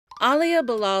Aaliyah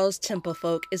Bilal's Temple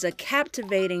Folk is a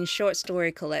captivating short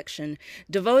story collection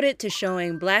devoted to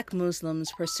showing Black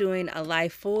Muslims pursuing a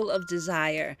life full of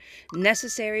desire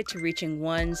necessary to reaching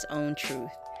one's own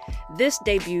truth. This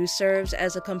debut serves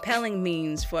as a compelling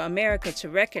means for America to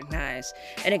recognize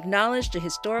and acknowledge the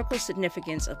historical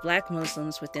significance of Black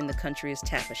Muslims within the country's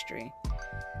tapestry.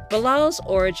 Bilal's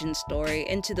origin story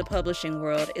into the publishing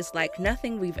world is like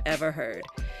nothing we've ever heard.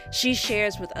 She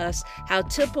shares with us how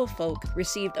Temple Folk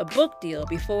received a book deal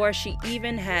before she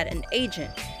even had an agent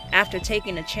after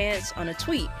taking a chance on a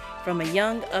tweet from a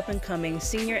young up-and-coming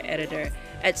senior editor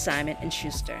at Simon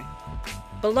Schuster.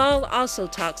 Bilal also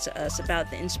talks to us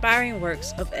about the inspiring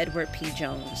works of Edward P.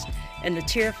 Jones and the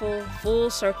tearful,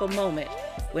 full-circle moment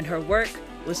when her work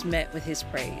was met with his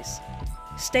praise.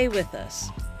 Stay with us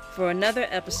for another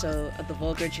episode of the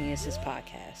Vulgar Geniuses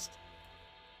podcast.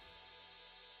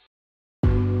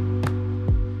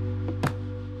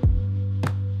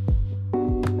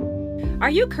 Are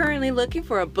you currently looking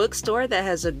for a bookstore that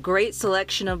has a great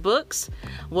selection of books?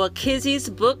 Well, Kizzy's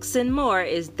Books and More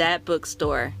is that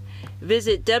bookstore.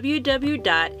 Visit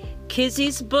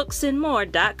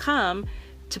www.kizzy'sbooksandmore.com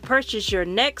to purchase your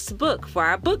next book for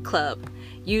our book club.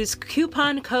 Use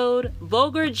coupon code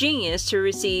VulgarGenius to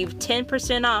receive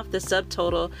 10% off the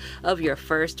subtotal of your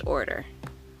first order.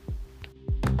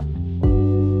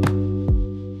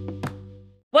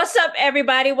 What's up,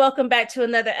 everybody? Welcome back to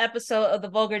another episode of the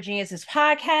Vulgar Geniuses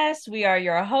podcast. We are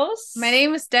your hosts. My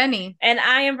name is Denny. And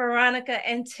I am Veronica.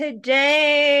 And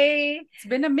today... It's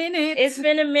been a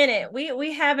minute.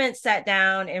 We haven't sat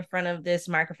down in front of this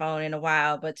microphone in a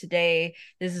while, but today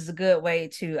this is a good way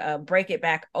to break it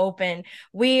back open.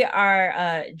 We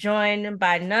are joined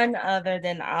by none other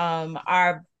than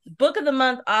our Book of the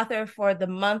Month author for the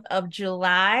month of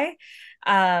July,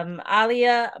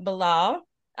 Aaliyah Bilal.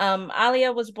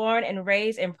 Aaliyah was born and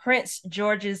raised in Prince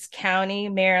George's County,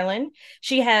 Maryland.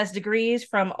 She has degrees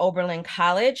from Oberlin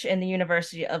College and the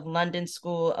University of London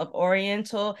School of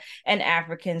Oriental and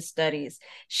African Studies.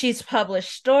 She's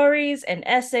published stories and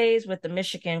essays with the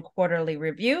Michigan Quarterly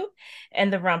Review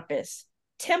and the Rumpus.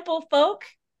 Temple Folk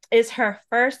is her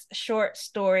first short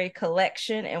story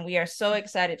collection, and we are so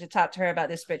excited to talk to her about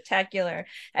this spectacular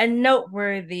and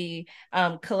noteworthy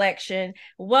collection.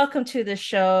 Welcome to the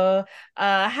show.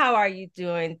 How are you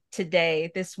doing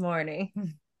today, this morning?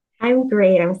 I'm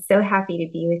great. I'm so happy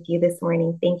to be with you this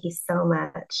morning. Thank you so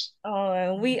much. Oh,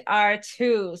 and we are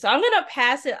too. So I'm going to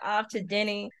pass it off to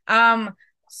Denny.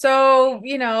 So,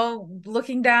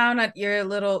 looking down at your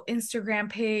little Instagram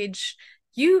page,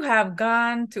 you have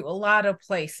gone to a lot of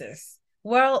places.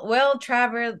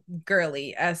 Well-traveled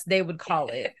girly, as they would call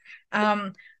it.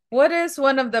 What is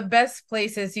one of the best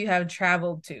places you have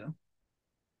traveled to?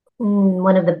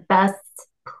 One of the best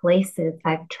places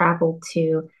I've traveled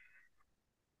to,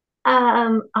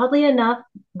 oddly enough,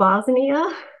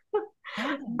 Bosnia.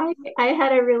 I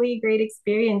had a really great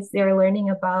experience there learning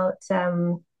about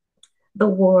the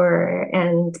war,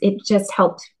 and it just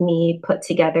helped me put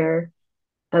together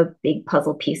a big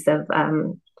puzzle piece of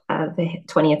the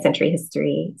 20th century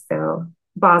history. So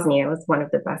Bosnia was one of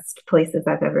the best places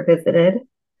I've ever visited.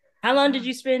 How long did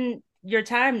you spend your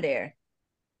time there?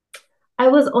 I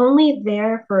was only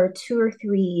there for 2 or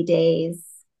 3 days.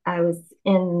 I was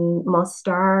in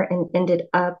Mostar and ended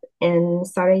up in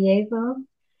Sarajevo.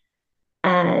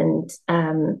 And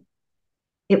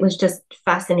it was just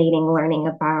fascinating learning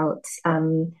about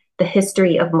the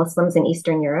history of Muslims in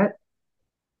Eastern Europe.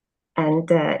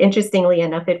 And interestingly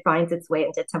enough, it finds its way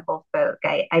into Temple Folk.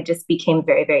 I just became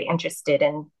very, very interested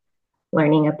in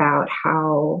learning about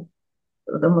how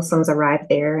the Muslims arrived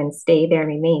there and stayed there,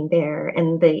 remained there,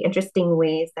 and the interesting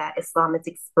ways that Islam is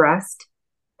expressed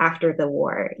after the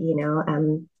war.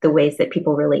 The ways that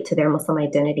people relate to their Muslim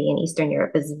identity in Eastern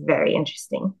Europe is very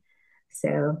interesting.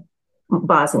 So,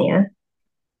 Bosnia.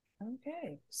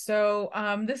 Okay. So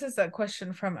this is a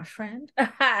question from a friend.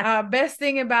 Best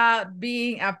thing about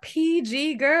being a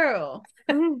PG girl?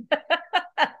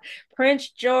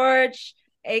 Prince George,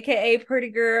 aka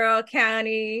Pretty Girl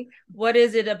County. What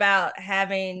is it about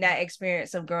having that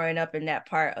experience of growing up in that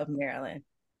part of Maryland?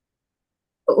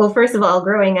 Well, first of all,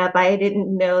 growing up, I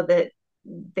didn't know that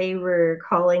they were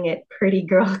calling it Pretty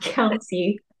Girl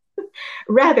County.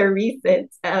 Rather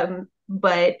recent.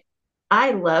 But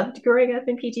I loved growing up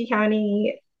in PG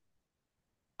County.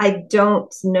 I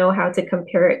don't know how to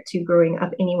compare it to growing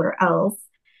up anywhere else,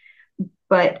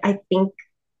 but I think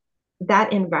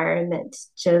that environment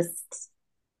just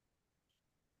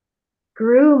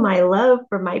grew my love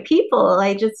for my people.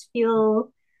 I just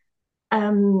feel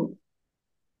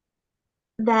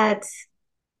that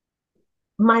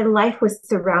my life was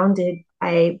surrounded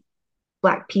by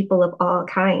Black people of all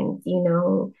kinds, you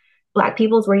know. Black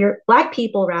people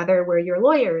rather were your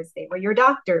lawyers, they were your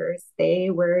doctors, they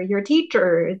were your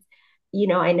teachers. You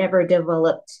know, I never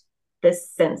developed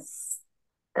this sense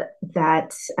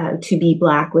that to be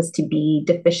Black was to be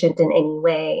deficient in any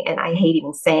way. And I hate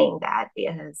even saying that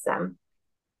because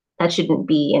that shouldn't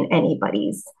be in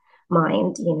anybody's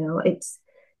mind. You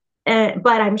know,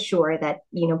 but I'm sure that,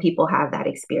 you know, people have that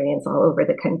experience all over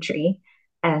the country,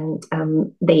 and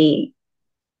they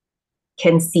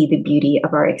can see the beauty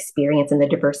of our experience and the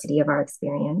diversity of our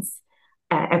experience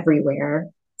everywhere.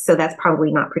 So that's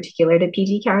probably not particular to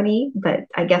PG County, but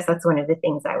I guess that's one of the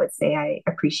things I would say I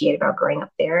appreciate about growing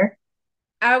up there.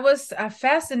 I was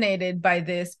fascinated by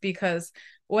this because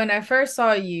when I first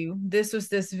saw you, this was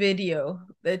this video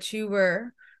that you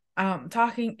were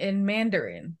talking in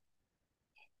Mandarin.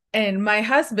 And my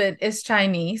husband is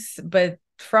Chinese, but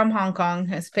from Hong Kong,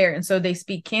 his parents, so they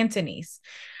speak Cantonese.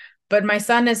 But my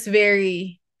son is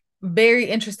very, very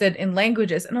interested in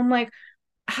languages. And I'm like,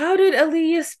 how did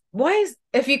Aaliyah, why is,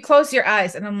 if you close your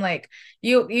eyes, and I'm like,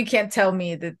 you can't tell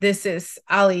me that this is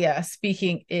Aaliyah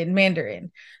speaking in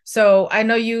Mandarin. So I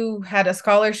know you had a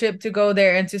scholarship to go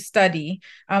there and to study.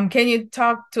 Can you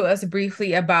talk to us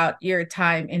briefly about your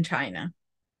time in China?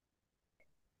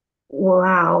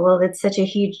 Wow, well, it's such a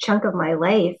huge chunk of my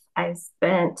life. I've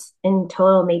spent in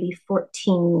total maybe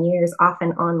 14 years off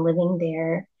and on living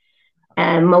there.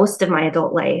 And most of my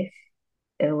adult life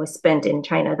was spent in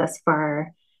China thus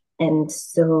far. And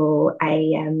so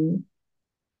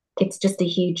it's just a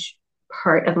huge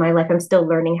part of my life. I'm still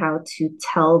learning how to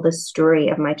tell the story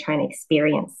of my China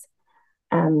experience.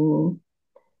 Um,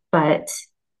 but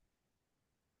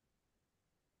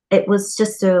it was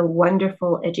just a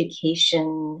wonderful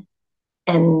education,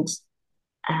 and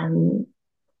um,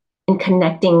 in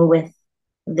connecting with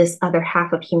this other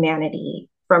half of humanity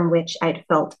from which I'd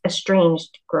felt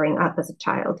estranged growing up as a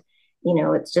child. You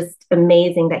know, it's just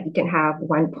amazing that you can have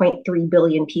 1.3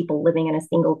 billion people living in a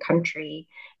single country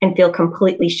and feel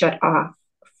completely shut off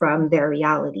from their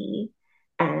reality.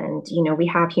 And, you know, we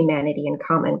have humanity in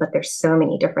common, but there's so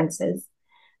many differences.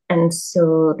 And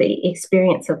so the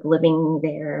experience of living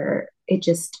there, it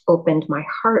just opened my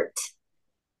heart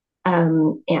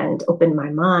and opened my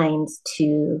mind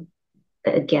to,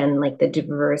 again, like the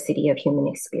diversity of human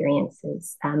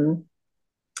experiences.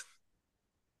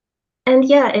 And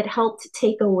yeah, it helped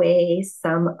take away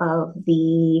some of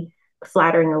the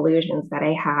flattering illusions that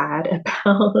I had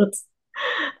about,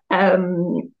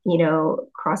 you know,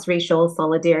 cross racial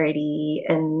solidarity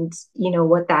and, you know,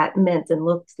 what that meant and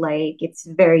looked like. It's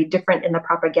very different in the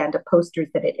propaganda posters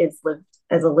that it is lived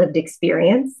as a lived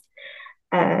experience.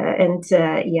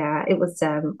 Yeah, it was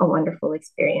a wonderful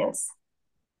experience.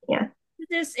 Yeah.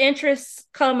 This interest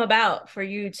come about for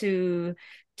you to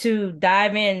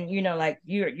dive in, you know, like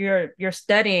you're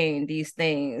studying these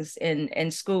things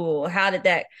in school? How did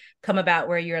that come about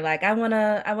where you're like, I want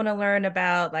to learn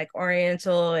about like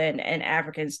Oriental and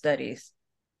African studies?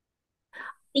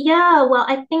 Yeah, well,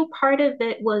 I think part of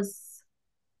it was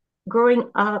growing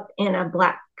up in a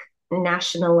Black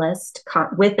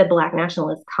with a Black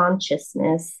nationalist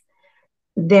consciousness.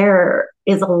 There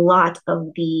is a lot of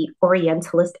the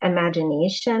Orientalist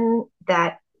imagination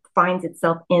that finds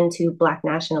itself into Black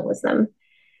nationalism.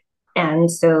 And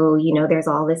so, you know, there's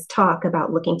all this talk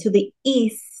about looking to the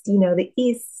East, you know, the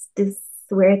East is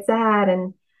where it's at.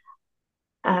 And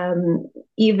um,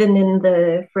 even in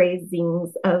the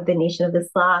phrasings of the Nation of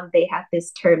Islam, they have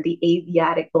this term, the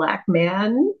Asiatic Black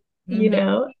man, you Mm-hmm.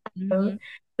 know. Mm-hmm.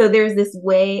 So there's this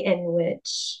way in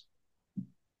which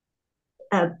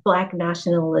Black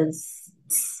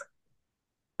nationalists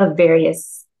of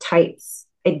various types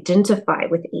identify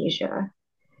with Asia.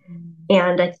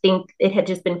 And I think it had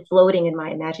just been floating in my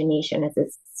imagination as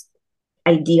this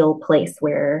ideal place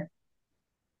where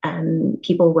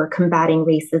people were combating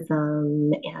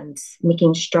racism and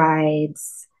making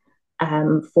strides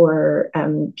for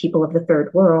people of the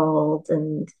third world.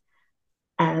 And,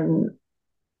 um,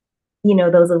 you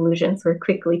know, those illusions were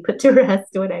quickly put to rest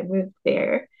when I moved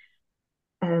there.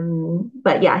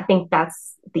 But yeah, I think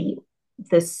that's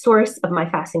the source of my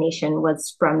fascination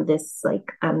was from this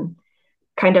like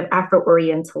kind of Afro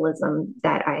Orientalism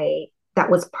that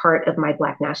was part of my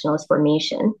Black nationalist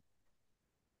formation.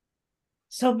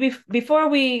 So before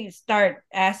we start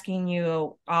asking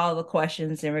you all the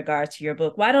questions in regards to your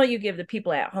book, why don't you give the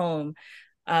people at home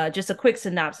just a quick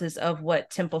synopsis of what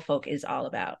Temple Folk is all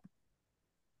about?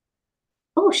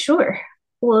 Oh, sure.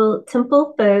 Well,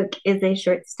 Temple Folk is a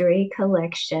short story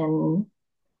collection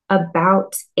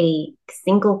about a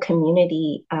single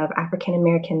community of African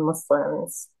American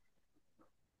Muslims.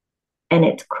 And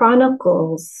it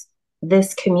chronicles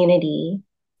this community,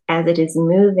 as it is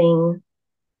moving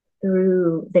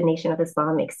through the Nation of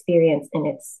Islam experience in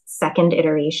its second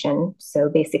iteration. So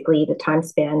basically, the time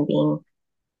span being,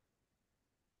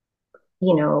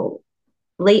 you know,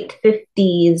 late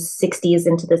 50s, 60s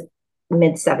into the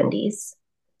mid 70s.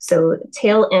 So,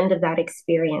 tail end of that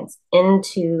experience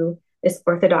into this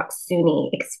Orthodox Sunni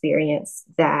experience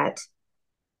that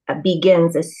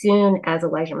begins as soon as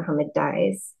Elijah Muhammad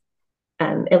dies.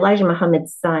 Elijah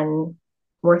Muhammad's son,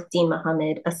 Worthdeen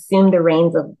Muhammad, assumed the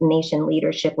reins of nation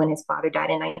leadership when his father died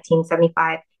in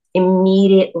 1975,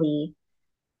 immediately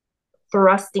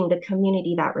thrusting the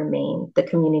community that remained, the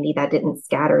community that didn't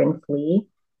scatter and flee,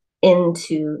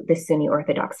 into the Sunni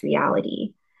Orthodox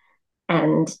reality.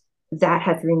 And that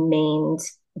has remained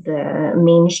the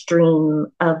mainstream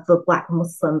of the Black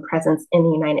Muslim presence in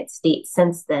the United States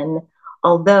since then.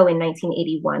 Although in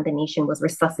 1981, the nation was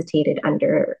resuscitated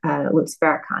under Louis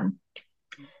Farrakhan.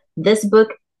 This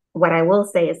book, what I will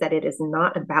say is that it is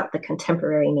not about the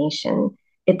contemporary nation.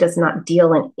 It does not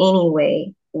deal in any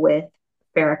way with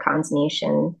Farrakhan's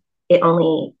nation. It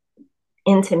only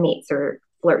intimates or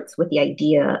flirts with the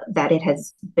idea that it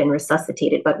has been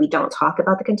resuscitated, but we don't talk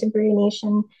about the contemporary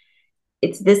nation.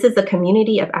 This is a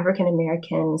community of African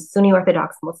American Sunni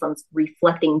Orthodox Muslims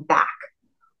reflecting back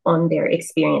on their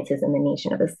experiences in the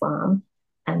Nation of Islam.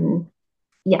 And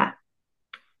yeah,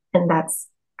 and that's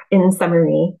in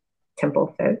summary,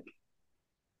 Temple Folk.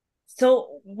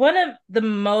 So one of the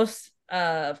most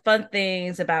fun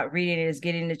things about reading it is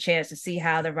getting the chance to see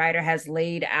how the writer has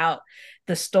laid out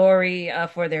the story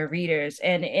for their readers.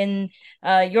 And in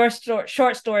your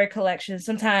short story collection,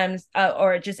 sometimes,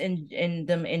 or just in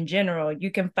them in general,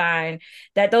 you can find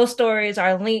that those stories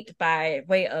are linked by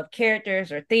way of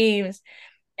characters or themes.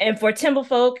 And for Temple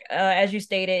Folk, as you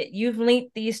stated, you've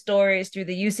linked these stories through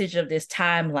the usage of this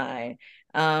timeline.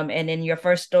 And in your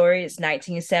first story, it's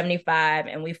 1975,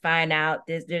 and we find out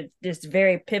this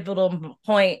very pivotal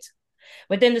point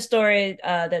within the story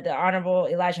that the Honorable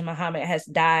Elijah Muhammad has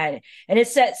died, and it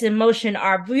sets in motion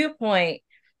our viewpoint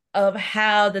of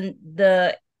how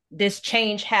this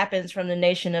change happens from the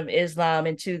Nation of Islam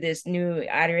into this new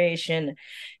iteration.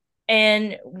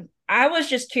 And I was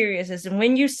just curious, as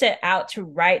when you set out to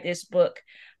write this book,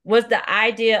 was the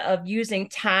idea of using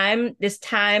this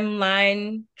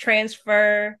timeline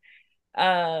transfer,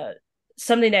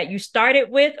 something that you started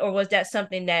with, or was that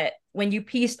something that when you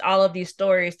pieced all of these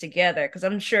stories together? Because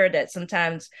I'm sure that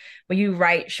sometimes when you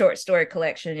write short story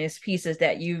collection, it's pieces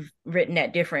that you've written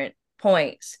at different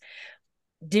points.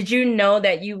 Did you know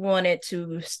that you wanted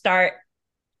to start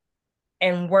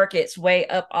and work its way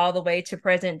up all the way to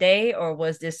present day, or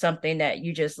was this something that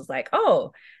you just was like,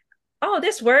 oh,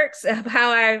 this works,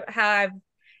 how I've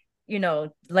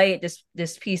laid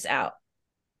this piece out?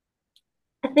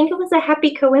 I think it was a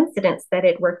happy coincidence that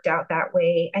it worked out that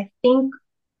way. I think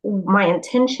my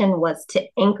intention was to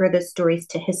anchor the stories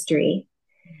to history.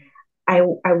 I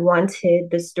wanted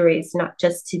the stories not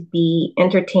just to be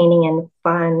entertaining and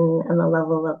fun on the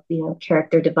level of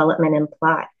character development and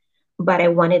plot, but I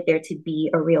wanted there to be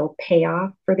a real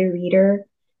payoff for the reader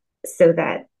so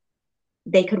that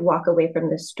they could walk away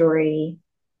from the story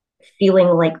feeling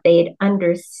like they'd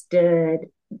understood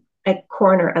a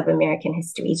corner of American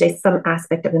history, just some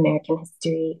aspect of American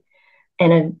history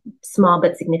in a small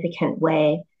but significant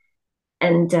way.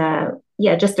 And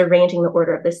yeah, just arranging the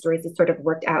order of the stories, it sort of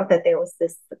worked out that there was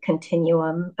this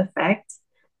continuum effect.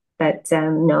 But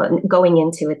no, going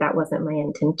into it, that wasn't my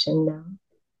intention, no.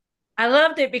 I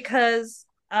loved it because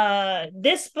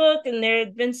this book, and there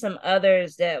have been some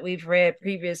others that we've read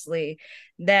previously,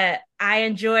 that I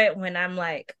enjoy it when I'm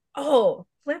like, oh,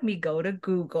 let me go to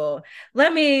Google.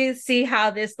 Let me see how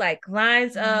this like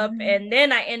lines up. And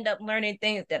then I end up learning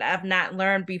things that I've not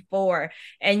learned before.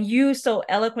 And you so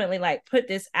eloquently like put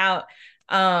this out,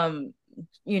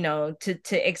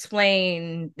 to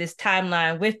explain this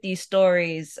timeline with these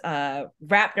stories,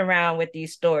 wrapped around with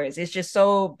these stories. It's just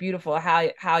so beautiful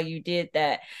how you did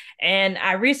that. And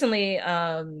I recently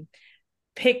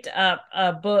picked up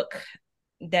a book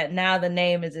that now the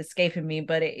name is escaping me,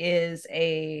 but it is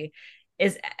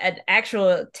an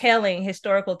actual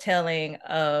historical telling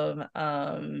of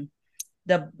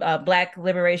the Black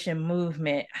liberation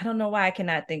movement. I don't know why I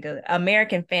cannot think of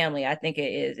American Family. I think it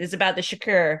is. It's about the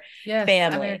Shakur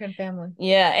family. American Family.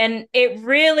 Yeah, and it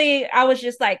really, I was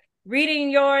just like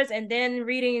reading yours and then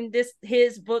reading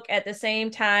his book at the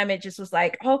same time. It just was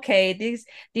like, okay,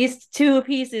 these two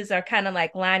pieces are kind of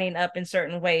like lining up in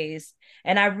certain ways.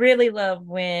 And I really love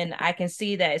when I can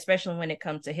see that, especially when it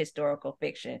comes to historical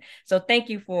fiction. So thank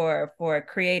you for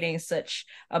creating such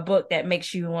a book that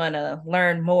makes you want to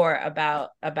learn more about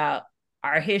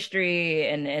our history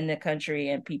and the country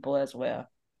and people as well.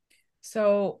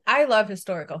 So I love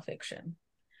historical fiction.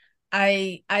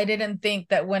 I didn't think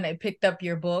that when I picked up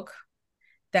your book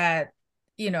that,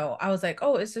 I was like,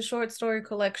 oh, it's a short story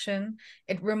collection.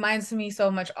 It reminds me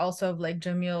so much also of like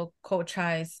Jamil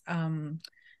Kochai's The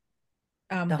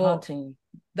book, Haunting.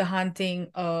 The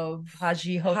Haunting of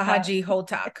Haji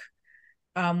Hotak,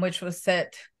 which was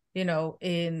set,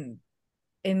 in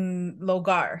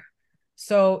Logar.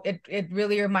 So it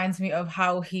really reminds me of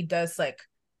how he does like,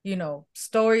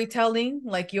 storytelling,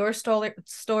 like your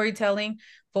storytelling,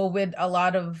 but with a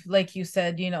lot of, like you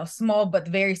said, small but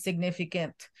very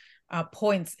significant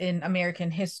points in American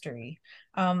history.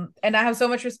 And I have so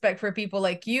much respect for people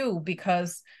like you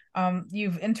because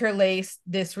you've interlaced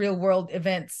this real world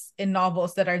events in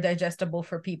novels that are digestible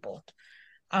for people.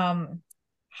 Um,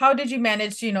 how did you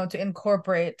manage, to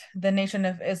incorporate the Nation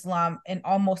of Islam in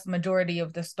almost majority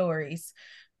of the stories,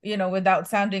 without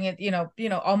sounding it,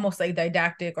 almost like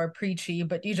didactic or preachy,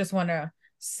 but you just want to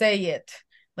say it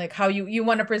like how you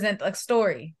want to present a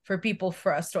story for people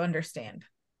for us to understand?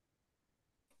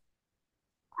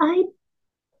 I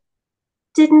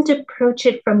didn't approach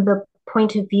it from the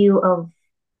point of view of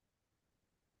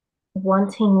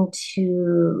wanting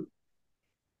to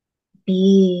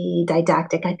be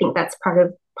didactic. I think that's part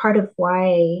of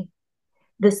why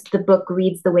the book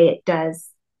reads the way it does.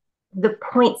 The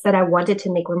points that I wanted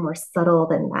to make were more subtle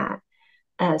than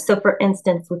that. So, for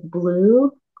instance, with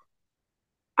Blue,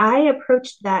 I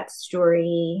approached that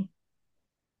story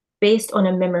based on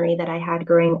a memory that I had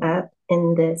growing up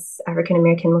in this African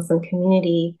American Muslim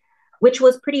community, which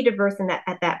was pretty diverse in that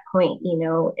at that point, in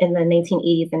the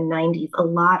 1980s and 90s. A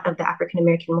lot of the African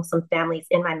American Muslim families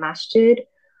in my masjid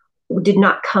did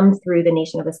not come through the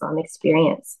Nation of Islam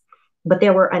experience, but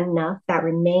there were enough that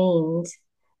remained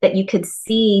that you could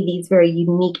see these very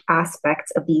unique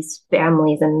aspects of these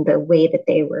families and the way that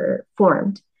they were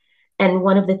formed. And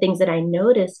one of the things that I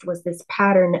noticed was this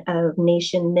pattern of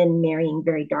nation men marrying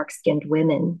very dark skinned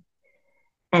women.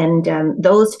 And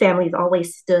those families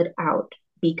always stood out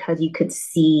because you could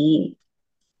see.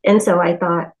 And so I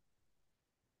thought,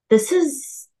 this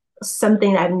is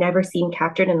something I've never seen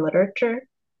captured in literature.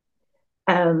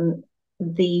 Um,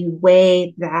 the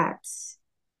way that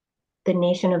the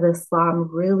Nation of Islam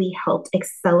really helped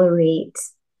accelerate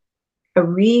a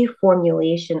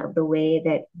reformulation of the way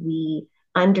that we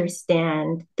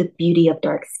understand the beauty of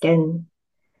dark skin.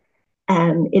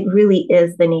 It really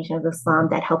is the Nation of Islam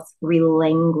that helps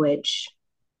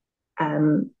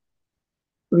um,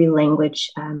 relanguage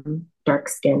dark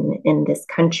skin in this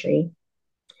country.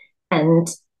 And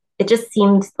it just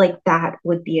seemed like that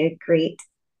would be a great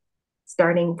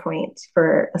starting point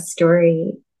for a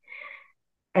story.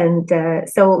 And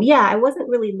so, yeah, I wasn't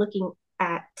really looking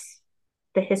at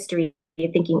the history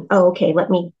thinking, oh, okay, let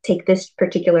me take this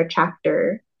particular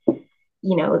chapter.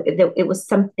 It was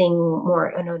something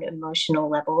more on an emotional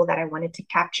level that I wanted to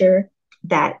capture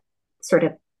that sort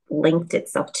of linked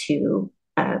itself to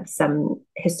some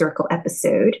historical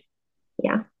episode.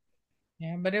 Yeah.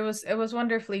 Yeah, but it was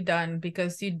wonderfully done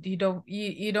because you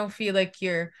don't feel like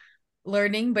you're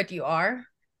learning, but you are.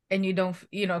 And you don't,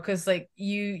 because like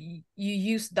you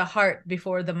use the heart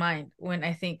before the mind when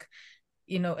I think,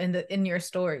 in your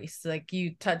stories, like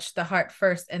you touch the heart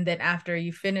first, and then after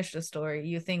you finish the story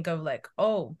you think of like,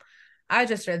 oh, I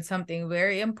just read something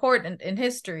very important in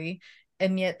history,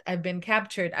 and yet I've been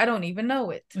captured, I don't even know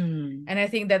it. And I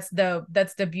think that's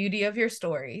the beauty of your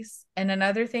stories. And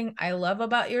another thing I love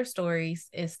about your stories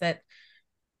is that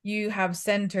you have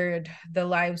centered the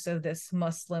lives of this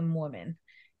Muslim woman.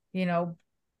 you know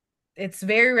it's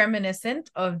very reminiscent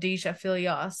of Deja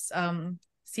Filios,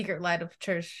 Secret Light of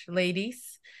Church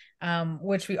Ladies,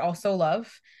 which we also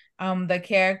love. The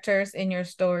characters in your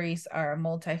stories are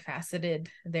multifaceted,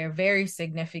 they're very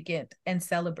significant and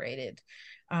celebrated.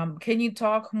 Can you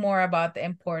talk more about the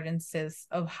importances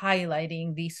of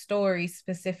highlighting these stories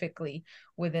specifically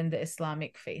within the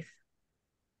Islamic faith?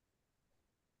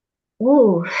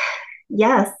 Oh,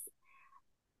 yes.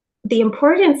 The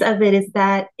importance of it is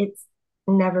that it's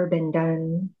never been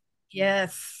done,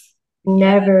 Yes. Yeah.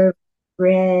 never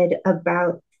read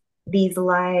about these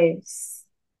lives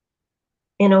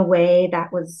in a way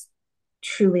that was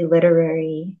truly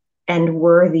literary and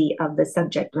worthy of the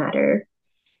subject matter.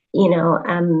 You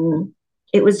know,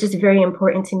 it was just very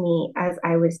important to me as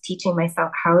I was teaching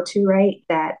myself how to write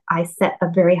that I set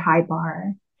a very high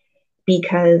bar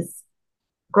because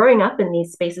growing up in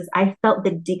these spaces, I felt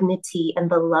the dignity and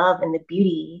the love and the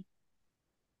beauty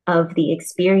of the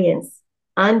experience,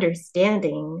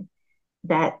 understanding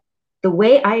that the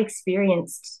way I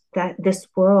experienced that this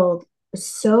world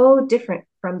so different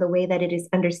from the way that it is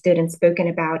understood and spoken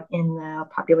about in the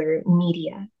popular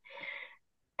media.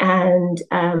 And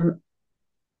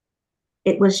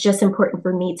it was just important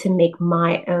for me to make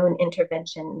my own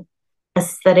intervention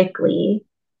aesthetically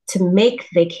to make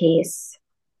the case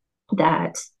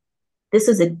that this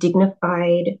is a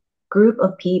dignified group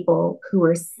of people who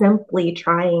are simply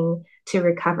trying to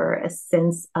recover a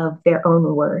sense of their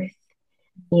own worth,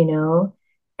 you know?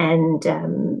 And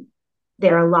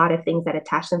there are a lot of things that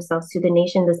attach themselves to the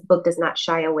nation. This book does not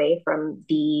shy away from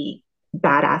the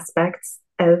bad aspects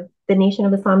of the Nation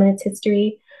of Islam and its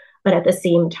history, but at the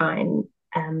same time,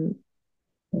 um,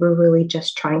 we're really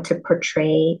just trying to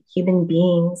portray human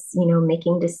beings,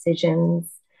 making decisions,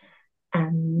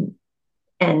 um,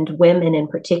 and women in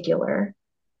particular,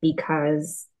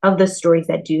 because of the stories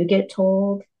that do get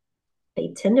told,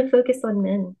 they tend to focus on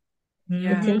men. They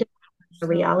Yeah. tend to the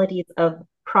realities of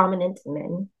prominent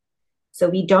men. So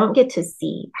we don't get to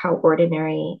see how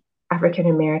ordinary African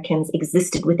Americans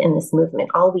existed within this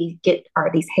movement. All we get are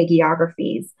these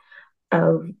hagiographies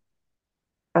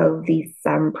of these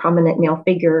prominent male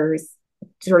figures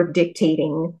sort of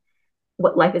dictating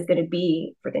what life is going to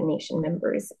be for the nation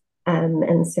members.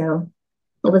 And so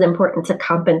it was important to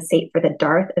compensate for the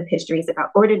dearth of histories about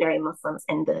ordinary Muslims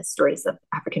and the stories of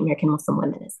African American Muslim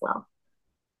women as well.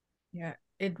 Yeah,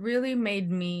 it really made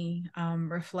me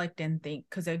reflect and think,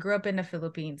 because I grew up in the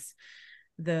Philippines.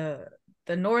 The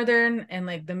northern and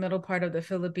like the middle part of the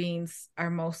Philippines are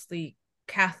mostly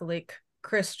Catholic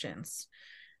Christians.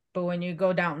 But when you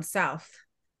go down south,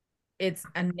 it's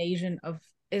a nation of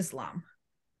Islam.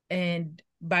 And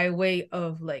by way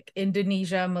of like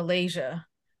Indonesia, Malaysia,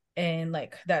 and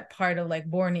like that part of like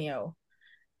Borneo.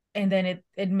 And then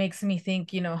it makes me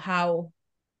think, how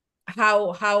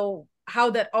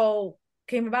that all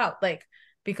came about. Like,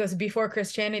 because before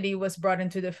Christianity was brought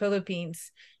into the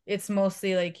Philippines, it's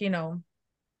mostly like,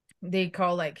 they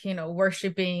call like,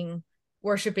 worshiping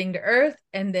the earth.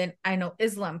 And then I know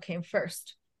Islam came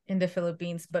first in the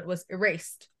Philippines, but was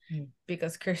erased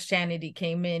because Christianity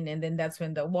came in, and then that's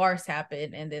when the wars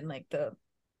happened, and then like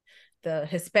the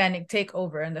Hispanic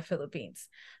takeover in the Philippines.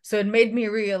 So it made me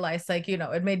realize, like,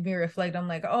 it made me reflect. I'm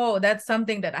like, oh, that's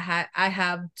something that I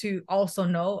have to also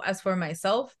know as for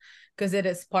myself, because it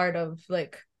is part of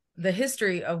like the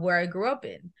history of where I grew up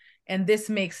in. And this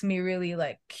makes me really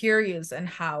like curious and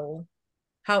how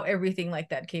everything like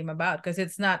that came about, because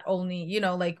it's not only,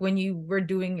 like when you were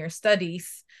doing your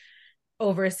studies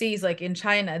overseas, like in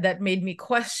China, that made me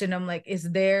question. I'm like, is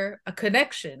there a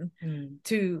connection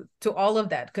to all of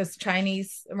that? Because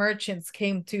Chinese merchants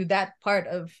came to that part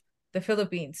of the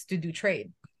Philippines to do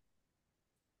trade.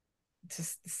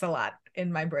 It's a lot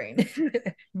in my brain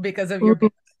because of your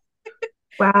book.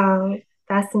 Wow,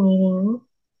 fascinating,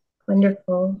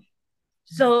 wonderful.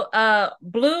 So,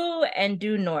 Blue and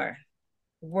Due North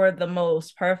were the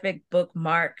most perfect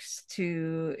bookmarks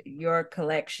to your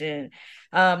collection.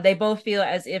 They both feel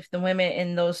as if the women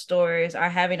in those stories are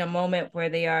having a moment where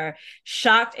they are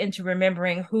shocked into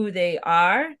remembering who they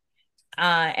are,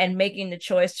 and making the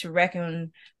choice to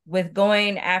reckon with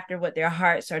going after what their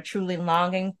hearts are truly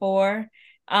longing for.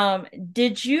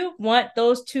 Did you want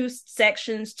those two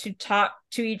sections to talk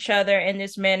to each other in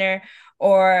this manner,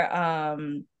 or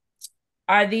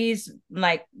are these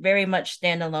like very much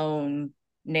standalone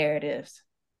narratives?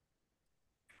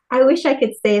 I wish I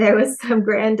could say there was some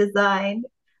grand design,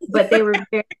 but they were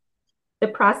the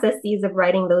processes of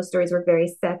writing those stories were very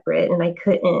separate, and I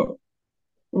couldn't.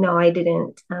 No, I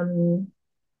didn't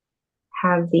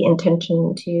have the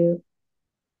intention to,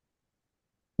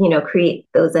 create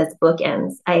those as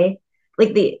bookends. I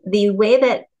like the way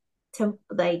that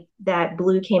like that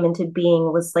Blue came into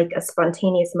being was like a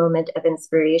spontaneous moment of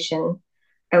inspiration.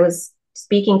 I was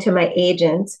speaking to my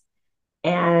agent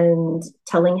and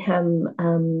telling him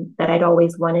that I'd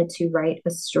always wanted to write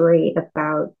a story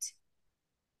about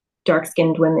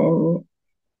dark-skinned women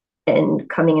and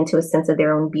coming into a sense of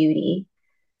their own beauty.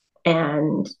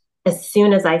 And as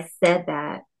soon as I said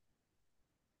that,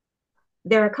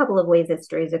 there are a couple of ways that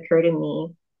stories occur to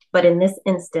me, but in this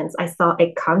instance, I saw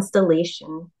a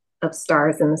constellation of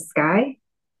stars in the sky.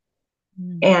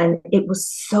 And it was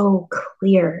so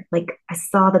clear. Like I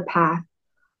saw the path.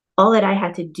 All that I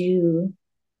had to do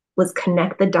was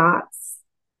connect the dots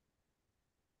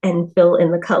and fill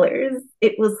in the colors.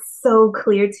 It was so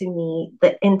clear to me.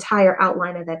 The entire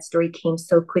outline of that story came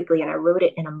so quickly, and I wrote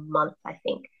it in a month, I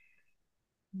think.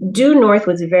 Due North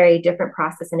was a very different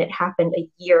process, and it happened a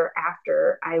year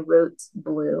after I wrote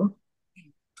Blue.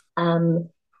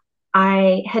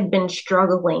 I had been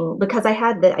struggling because I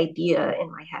had the idea in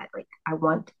my head, like, I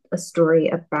want a story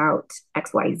about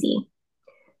XYZ.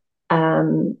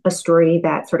 a story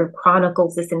that sort of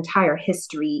chronicles this entire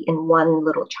history in one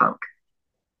little chunk.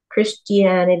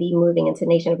 Christianity moving into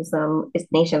Nation of Islam,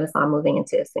 Nation of Islam moving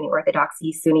into Sunni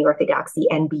Orthodoxy,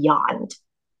 and beyond,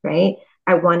 right?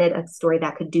 I wanted a story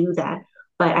that could do that,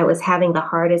 but I was having the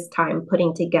hardest time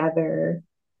putting together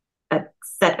a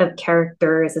set of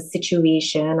characters, a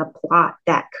situation, a plot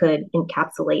that could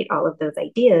encapsulate all of those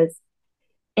ideas.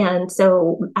 And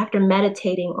so after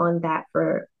meditating on that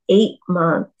for 8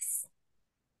 months,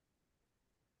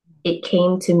 it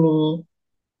came to me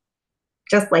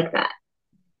just like that.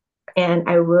 And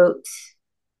I wrote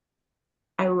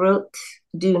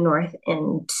Due North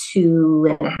in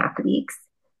 2.5 weeks.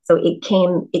 So it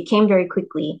came very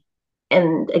quickly.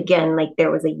 And again, like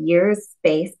there was a year's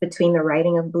space between the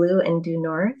writing of Blue and Due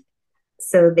North.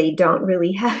 So they don't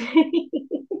really have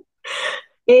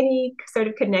any sort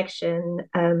of connection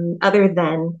other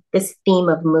than this theme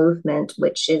of movement,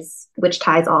 which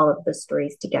ties all of the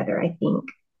stories together, I think.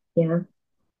 Yeah.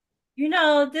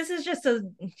 This is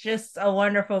just a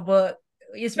wonderful book,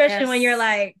 especially when you're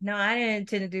like, no, I didn't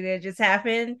intend to do that, it just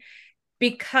happened,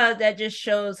 because that just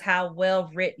shows how well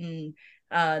written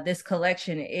this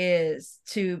collection is,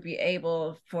 to be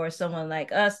able for someone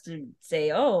like us to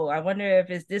say, oh, I wonder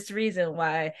if it's this reason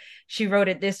why she wrote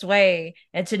it this way,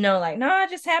 and to know like, no,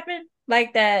 it just happened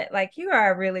like that. Like, you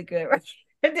are really good.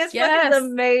 This book is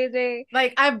amazing.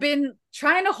 Like, I've been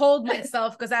trying to hold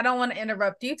myself because I don't want to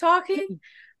interrupt you talking.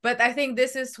 But I think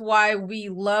this is why we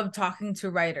love talking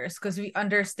to writers, because we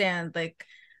understand like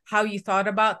how you thought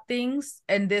about things.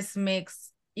 And this makes,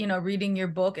 reading your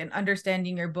book and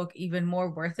understanding your book even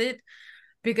more worth it,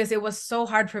 because it was so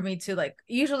hard for me to like,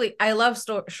 usually I love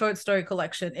short story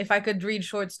collection. If I could read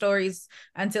short stories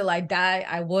until I die,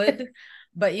 I would.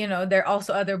 But, there are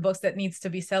also other books that needs to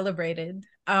be celebrated.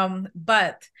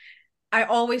 But I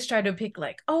always try to pick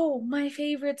like, oh, my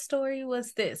favorite story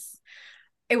was this.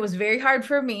 It was very hard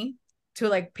for me to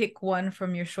like pick one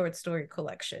from your short story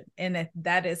collection. And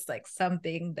that is like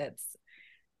something that's,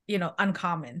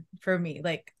 uncommon for me.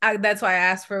 Like, that's why I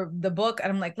asked for the book.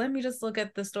 And I'm like, let me just look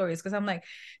at the stories. Because I'm like,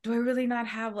 do I really not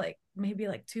have like maybe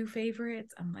like two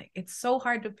favorites? I'm like, it's so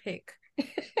hard to pick.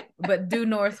 But Due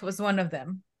North was one of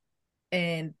them.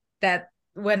 And that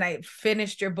when I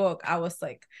finished your book, I was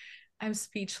like, I'm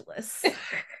speechless.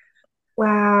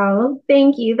 Wow,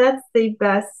 thank you. That's the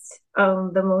best,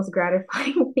 the most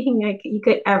gratifying thing you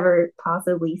could ever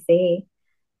possibly say.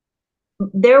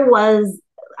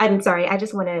 I'm sorry, I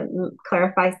just want to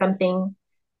clarify something.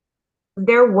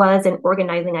 There was an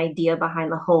organizing idea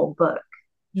behind the whole book.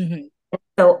 Mm-hmm.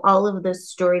 So all of the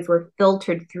stories were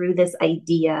filtered through this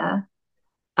idea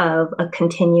of a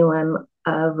continuum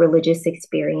of religious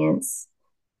experience.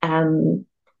 Um,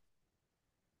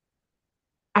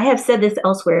 I have said this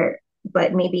elsewhere,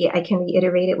 but maybe I can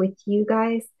reiterate it with you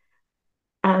guys.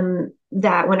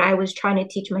 That when I was trying to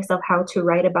teach myself how to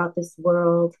write about this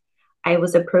world, I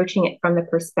was approaching it from the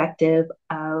perspective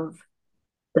of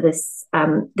this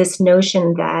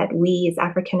notion that we as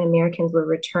African Americans were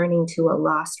returning to a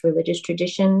lost religious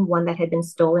tradition, one that had been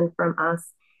stolen from us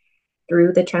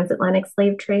through the transatlantic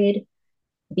slave trade.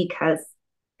 Because,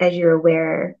 as you're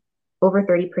aware, over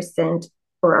 30%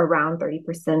 or around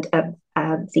 30%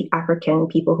 of the African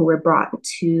people who were brought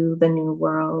to the New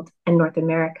World and North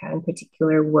America in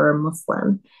particular were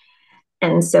Muslim.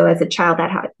 And so as a child,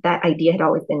 that idea had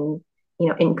always been,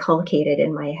 inculcated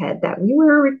in my head that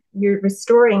you're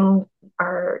restoring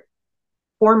our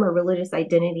former religious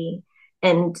identity.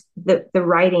 And the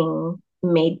writing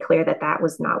made clear that that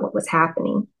was not what was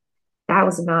happening. That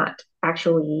was not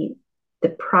actually the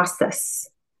process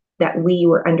that we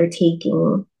were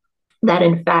undertaking, that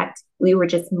in fact, we were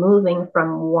just moving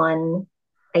from one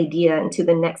idea into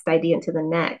the next idea into the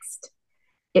next.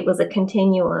 It was a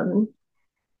continuum.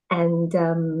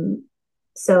 And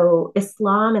so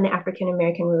Islam and the African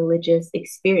American religious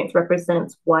experience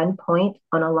represents one point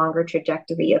on a longer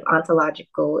trajectory of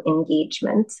ontological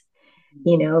engagement.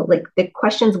 Like the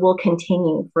questions will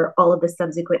continue for all of the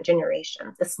subsequent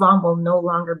generations. Islam will no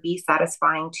longer be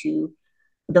satisfying to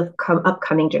the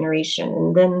upcoming generation.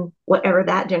 And then whatever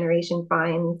that generation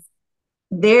finds,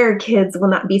 their kids will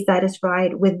not be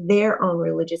satisfied with their own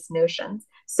religious notions.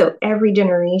 So every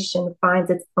generation finds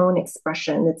its own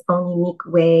expression, its own unique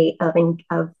way of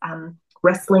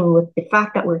wrestling with the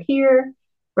fact that we're here,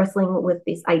 wrestling with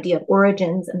this idea of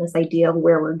origins and this idea of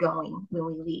where we're going when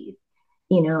we leave,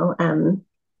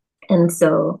 and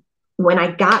so when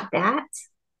I got that,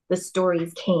 the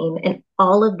stories came, and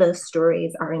all of those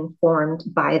stories are informed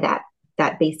by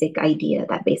that basic idea,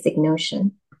 that basic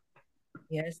notion.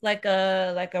 Yeah, it's like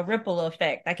a ripple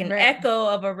effect, like an Right. echo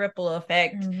of a ripple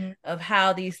effect of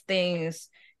how these things,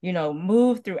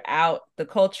 move throughout the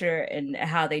culture and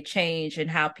how they change and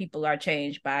how people are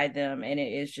changed by them. And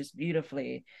it is just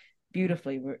beautifully,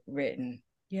 beautifully written.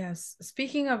 Yes.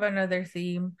 Speaking of another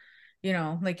theme,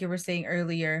 like you were saying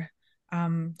earlier,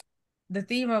 the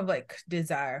theme of like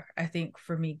desire, I think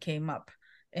for me came up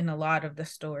in a lot of the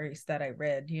stories that I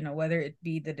read, whether it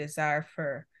be the desire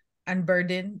for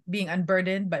being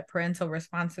unburdened by parental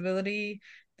responsibility,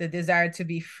 the desire to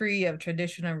be free of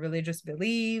traditional religious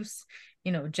beliefs,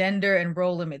 gender and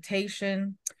role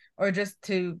limitation, or just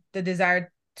the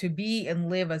desire to be and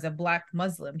live as a Black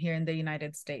Muslim here in the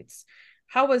United States.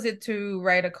 How was it to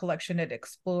write a collection that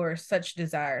explores such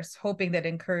desires, hoping that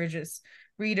encourages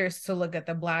readers to look at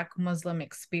the Black Muslim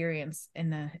experience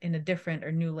in a different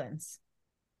or new lens?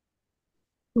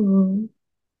 Mm,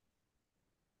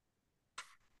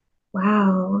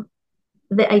 wow.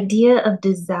 The idea of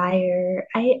desire,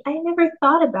 I never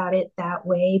thought about it that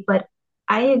way, but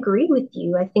I agree with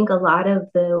you. I think a lot of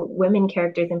the women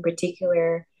characters in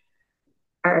particular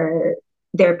are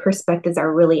their perspectives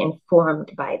are really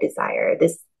informed by desire,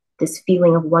 this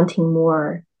feeling of wanting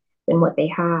more than what they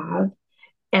have.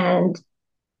 And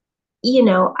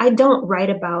I don't write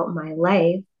about my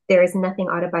life. There is nothing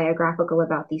autobiographical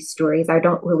about these stories. I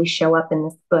don't really show up in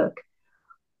this book,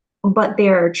 but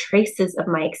there are traces of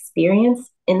my experience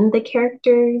in the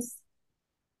characters,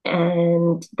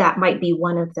 and that might be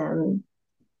one of them.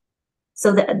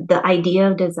 So the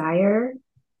idea of desire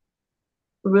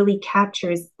really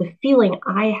captures the feeling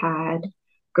I had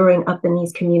growing up in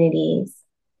these communities.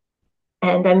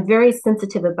 And I'm very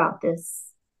sensitive about this,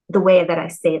 the way that I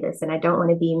say this, and I don't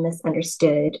want to be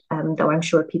misunderstood, though I'm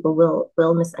sure people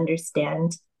will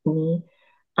misunderstand me.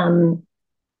 Um,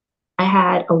 I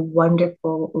had a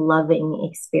wonderful, loving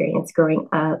experience growing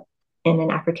up in an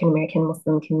African American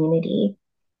Muslim community.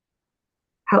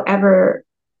 However,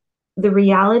 the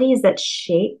realities that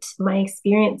shaped my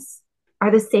experience are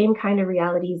the same kind of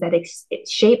realities that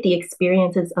shape the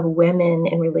experiences of women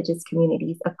in religious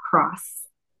communities across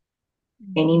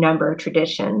any number of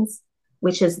traditions,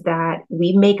 which is that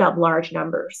we make up large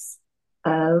numbers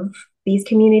of these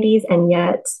communities and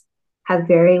yet have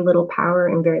very little power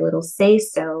and very little say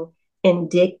so in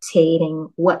dictating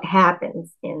what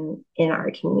happens in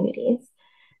our communities.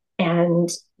 And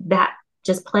that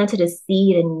just planted a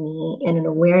seed in me and an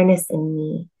awareness in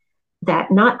me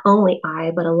that not only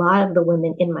I, but a lot of the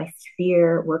women in my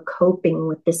sphere were coping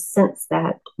with this sense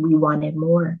that we wanted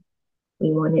more. We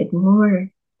wanted more.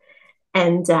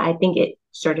 And I think it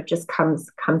sort of just comes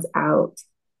out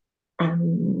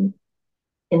um,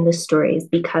 in the stories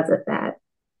because of that.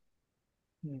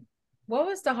 What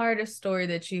was the hardest story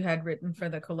that you had written for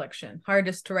the collection?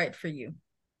 Hardest to write for you?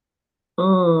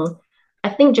 Mm, I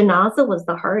think Janaza was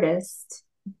the hardest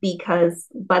because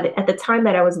at the time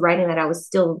that I was writing that, I was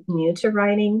still new to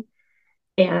writing,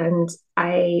 and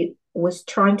I was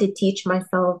trying to teach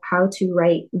myself how to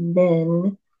write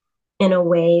men in a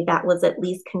way that was at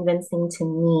least convincing to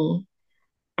me.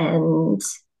 And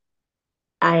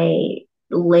I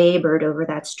labored over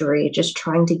that story, just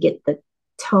trying to get the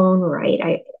tone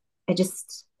right. I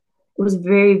just, it was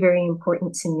very, very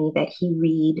important to me that he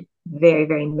read very,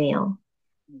 very male.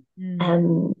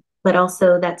 Um, but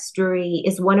also that story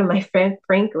is one of my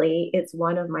frankly, it's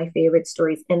one of my favorite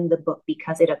stories in the book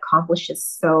because it accomplishes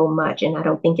so much, and I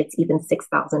don't think it's even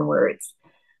 6,000 words.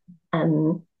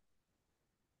 Um,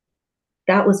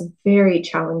 that was very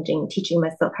challenging, teaching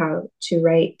myself how to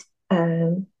write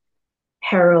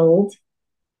Harold,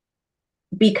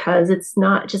 because it's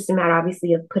not just a matter,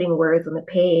 obviously, of putting words on the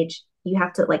page. You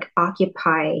have to like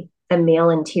occupy a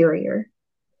male interior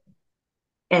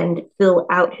and fill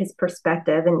out his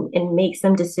perspective and make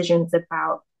some decisions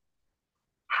about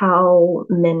how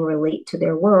men relate to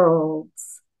their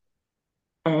worlds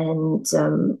and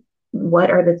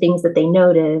what are the things that they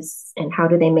notice and how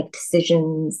do they make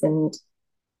decisions. And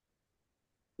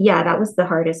yeah, that was the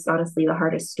hardest, honestly, the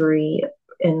hardest story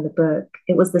in the book.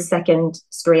 It was the second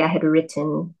story I had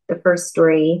written. The first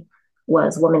story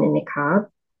was Woman in Niqab,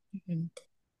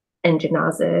 and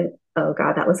Janaza. Oh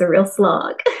God, that was a real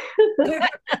slog.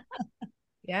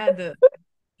 Yeah,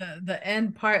 the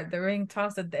end part, the ring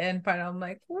toss at the end part, I'm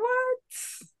like, what?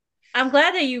 I'm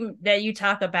glad that you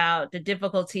talk about the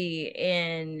difficulty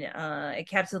in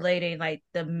encapsulating like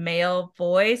the male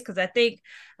voice, because I think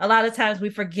a lot of times we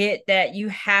forget that you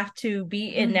have to be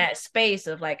in that space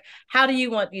of like, how do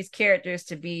you want these characters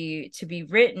to be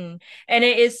written? And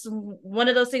it is one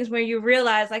of those things where you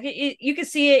realize like you can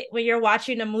see it when you're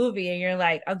watching a movie and you're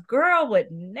like, a girl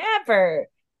would never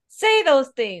say those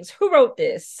things. Who wrote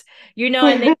this? And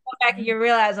then you go back and you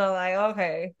realize, oh, like,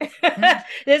 okay, this is That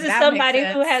makes somebody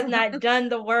who sense. has not done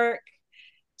the work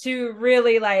to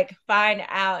really like find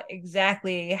out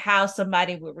exactly how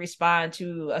somebody would respond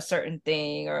to a certain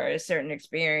thing or a certain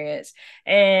experience.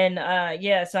 And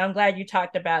yeah, so I'm glad you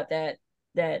talked about that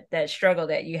struggle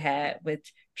that you had with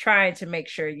trying to make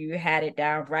sure you had it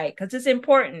down right, because it's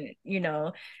important,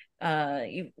 even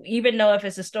though if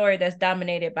it's a story that's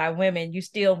dominated by women, you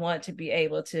still want to be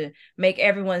able to make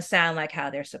everyone sound like how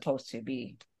they're supposed to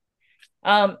be.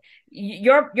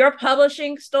 Your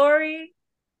publishing story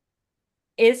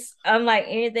is unlike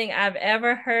anything I've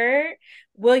ever heard.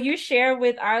 Will you share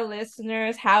with our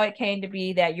listeners how it came to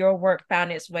be that your work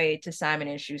found its way to Simon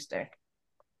and Schuster?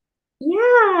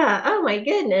 Yeah. Oh my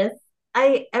goodness.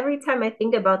 I every time I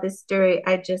think about this story,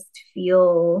 I just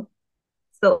feel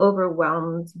so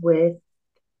overwhelmed with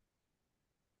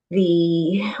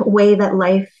the way that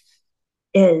life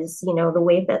is, the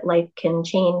way that life can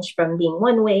change from being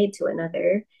one way to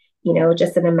another,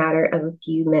 just in a matter of a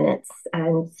few minutes.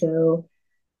 And so,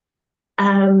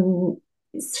 um,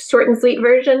 short and sweet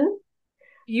version.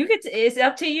 It's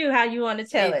up to you how you want to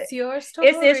tell it. It's your story.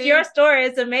 It's your story.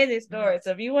 It's an amazing story. So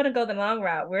if you want to go the long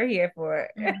route, we're here for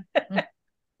it.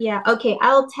 Yeah, okay.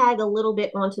 I'll tag a little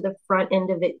bit onto the front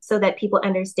end of it so that people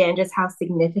understand just how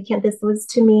significant this was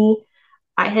to me.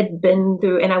 I had been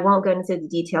through, and I won't go into the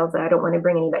details, I don't want to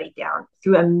bring anybody down,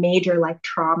 through a major life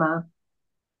trauma.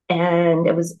 And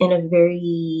it was in a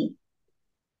very,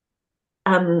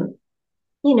 um,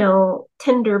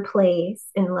 tender place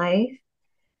in life.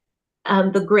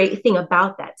 The great thing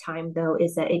about that time, though,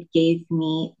 is that it gave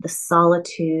me the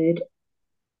solitude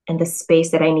and the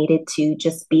space that I needed to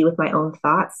just be with my own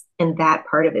thoughts. And that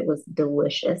part of it was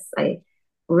delicious. I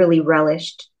really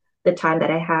relished the time that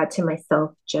I had to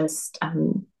myself, just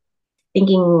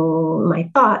thinking my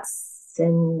thoughts.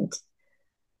 And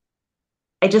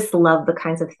I just love the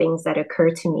kinds of things that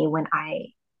occur to me when I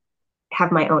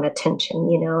have my own attention,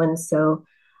 And so,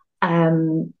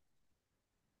 um,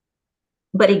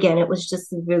 but again, it was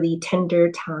just a really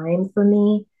tender time for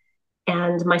me.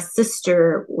 And my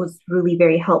sister was really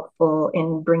very helpful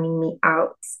in bringing me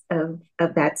out of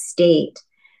that state,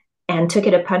 and took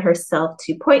it upon herself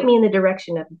to point me in the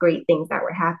direction of great things that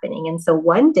were happening. And so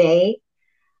one day,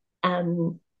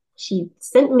 um, she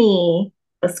sent me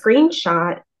a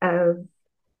screenshot of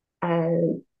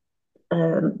a,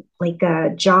 like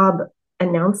a job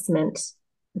announcement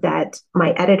that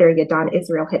my editor, Yadon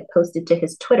Israel, had posted to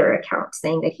his Twitter account,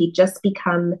 saying that he'd just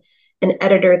become an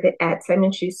editor at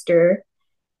Simon Schuster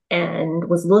and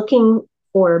was looking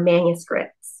for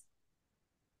manuscripts.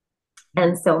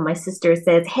 And so my sister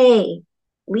says, "Hey,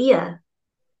 Leah,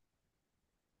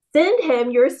 send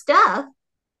him your stuff.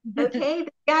 Okay,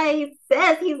 the guy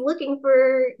says he's looking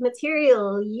for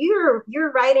material.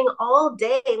 You're writing all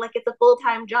day like it's a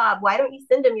full-time job. Why don't you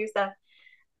send him your stuff?"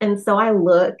 And so I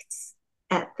looked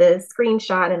at the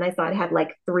screenshot and I saw it had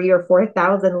like 3 or 4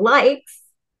 thousand likes.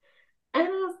 And I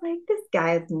was like, this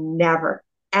guy is never,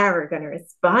 ever going to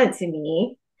respond to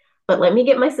me. But let me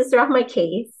get my sister off my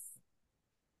case.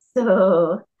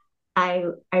 So I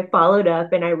followed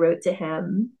up and I wrote to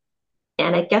him.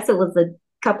 And I guess it was a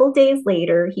couple days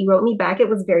later, he wrote me back. It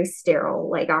was very sterile,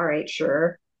 like, all right,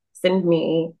 sure, send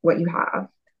me what you have.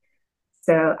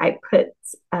 So I put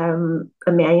a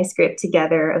manuscript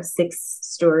together of 6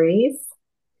 stories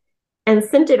and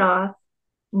sent it off,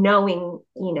 knowing,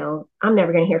 I'm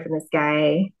never going to hear from this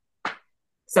guy.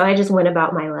 So I just went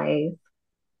about my life.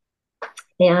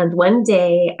 And one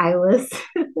day I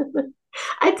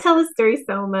tell the story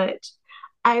so much.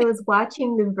 I was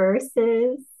watching the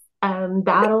verses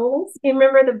battles. You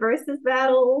remember the verses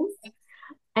battles?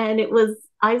 And it was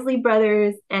Isley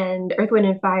Brothers and Earth, Wind,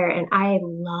 and Fire. And I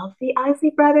love the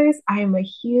Isley Brothers. I am a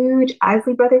huge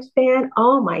Isley Brothers fan.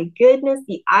 Oh my goodness,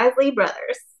 the Isley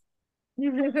Brothers.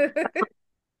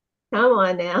 Come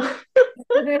on now.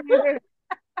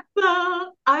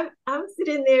 So I'm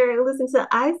sitting there and listening to the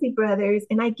Isley Brothers,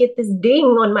 and I get this ding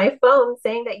on my phone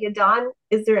saying that Yadon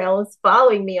Israel is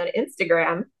following me on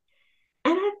Instagram.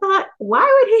 And I thought, why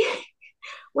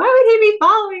would he be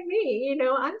following me?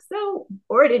 I'm so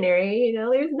ordinary,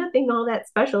 there's nothing all that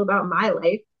special about my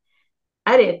life.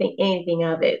 I didn't think anything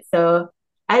of it. So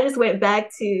I just went back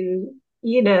to,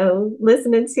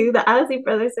 listening to the Ozzy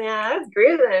Brothers, and I was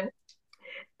grooving.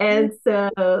 And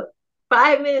so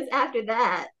 5 minutes after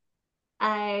that,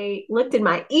 I looked in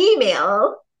my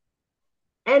email,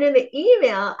 and in the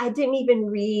email, I didn't even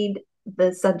read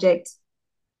the subject,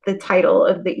 the title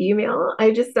of the email.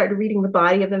 I just started reading the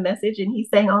body of the message, and he's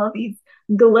saying all of these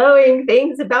glowing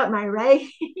things about my writing.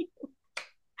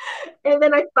 And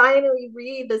then I finally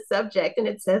read the subject and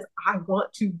it says, I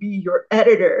want to be your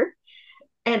editor.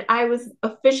 And I was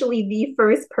officially the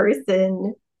first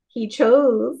person he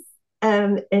chose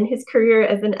in his career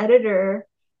as an editor.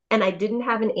 And I didn't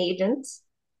have an agent.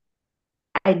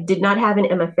 I did not have an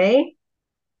MFA.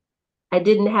 I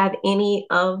didn't have any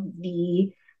of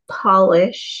the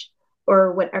polish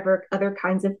or whatever other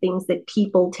kinds of things that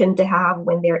people tend to have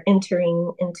when they're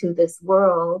entering into this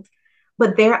world.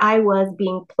 But there I was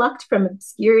being plucked from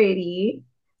obscurity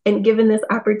and given this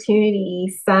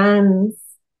opportunity, sans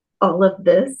all of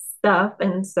this stuff.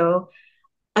 And so,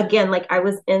 again, like I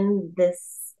was in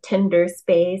this tender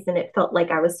space and it felt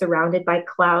like I was surrounded by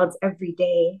clouds every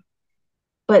day.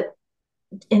 But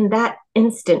in that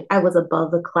instant, I was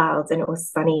above the clouds and it was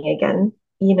sunny again.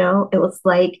 You know, it was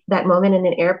like that moment in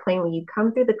an airplane when you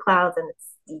come through the clouds and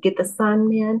you get the sun,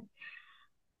 man.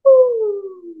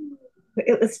 Ooh.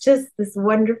 It was just this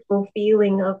wonderful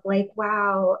feeling of like,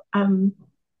 wow,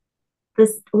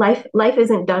 this life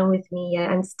isn't done with me yet.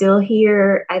 I'm still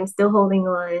here. I'm still holding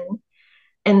on.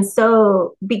 And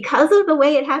so, because of the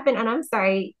way it happened, and I'm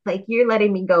sorry, like you're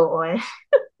letting me go on,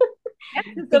 Yes,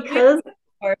 it's a beautiful because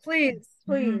story. Please,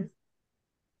 please.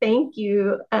 thank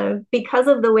you. Because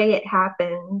of the way it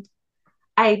happened,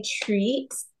 I treat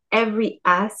every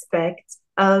aspect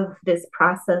of this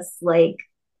process like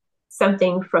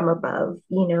something from above,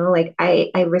 you know, like I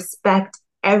respect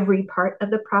every part of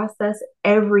the process,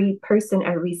 every person,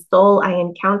 every soul I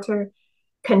encounter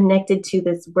connected to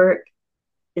this work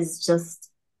is just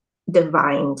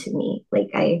divine to me.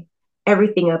 Like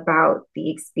everything about the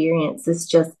experience is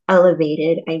just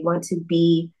elevated. I want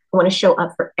to show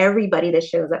up for everybody that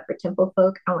shows up for Temple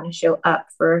Folk. I want to show up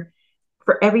for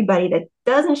everybody that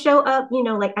doesn't show up, you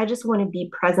know, like I just want to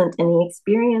be present in the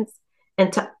experience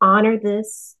and to honor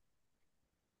this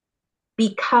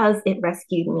because it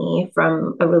rescued me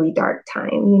from a really dark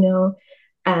time, you know.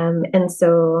 And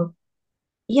so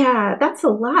yeah, that's a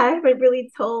lot. I haven't really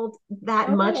told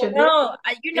that much Oh of it. no,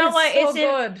 you know It's what? so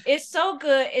good. It's so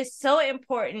good. It's so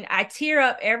important. I tear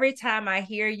up every time I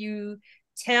hear you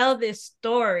tell this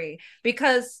story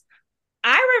because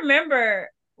I remember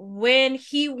when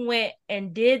he went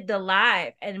and did the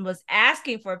live and was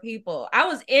asking for people. I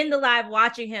was in the live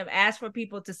watching him ask for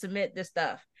people to submit this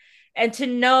stuff. And to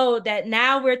know that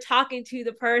now we're talking to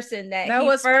the person that That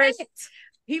was picked.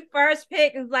 he first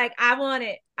picked and was like, I want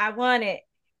it. I want it.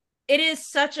 It is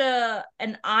such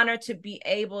an honor to be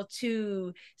able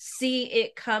to see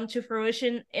it come to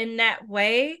fruition in that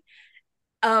way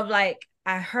of like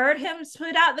I heard him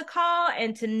put out the call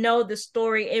and to know the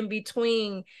story in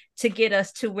between to get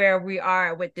us to where we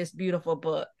are with this beautiful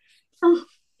book.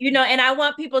 You know, and I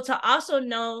want people to also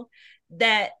know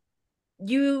that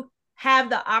you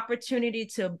have the opportunity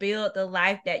to build the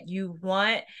life that you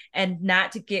want and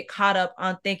not to get caught up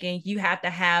on thinking you have to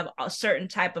have a certain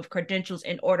type of credentials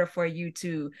in order for you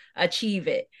to achieve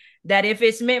it. That if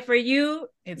it's meant for you,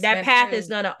 that path is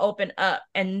going to open up.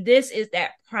 And this is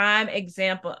that prime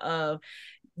example of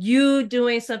you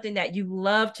doing something that you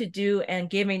love to do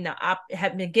and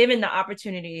have been given the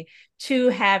opportunity to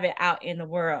have it out in the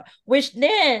world, which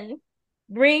then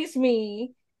brings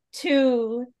me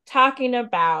to talking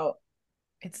about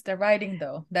It's the writing,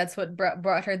 though. That's what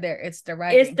brought her there. It's the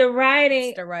writing. It's the writing.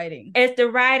 It's the writing. It's the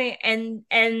writing,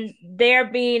 and there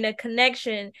being a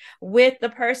connection with the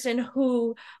person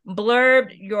who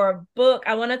blurbed your book.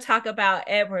 I want to talk about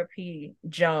Edward P.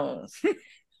 Jones.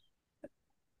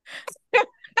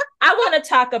 I want to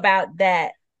talk about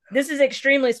that. This is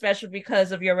extremely special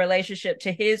because of your relationship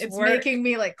to his it's work. It's making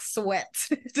me like sweat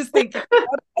just thinking.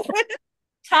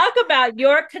 Talk about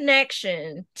your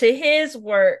connection to his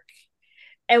work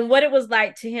and what it was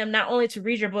like to him, not only to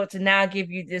read your book, to now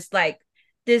give you this like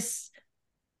this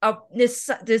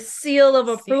seal of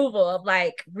approval of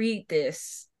like, read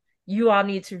this. You all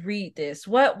need to read this.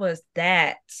 What was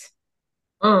that?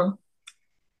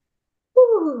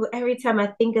 Ooh, every time I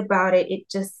think about it, it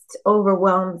just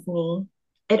overwhelms me.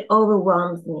 It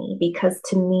overwhelms me because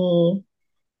to me,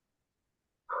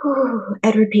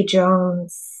 Edward P.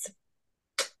 Jones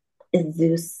is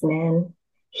Zeus, man.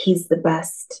 He's the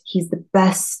best. He's the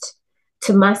best.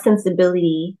 To my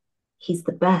sensibility, he's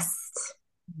the best.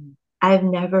 Mm-hmm. I've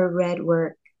never read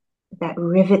work that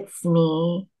rivets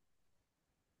me,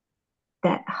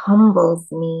 that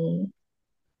humbles me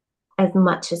as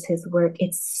much as his work.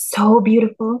 It's so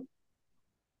beautiful.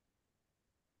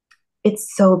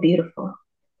 It's so beautiful.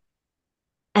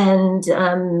 And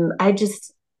I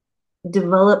just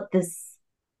developed this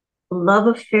love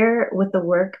affair with the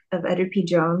work of Edward P.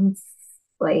 Jones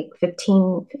like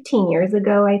 15 years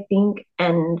ago, I think.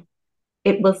 And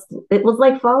it was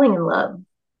like falling in love.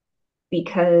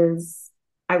 because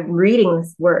I'm reading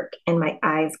this work and my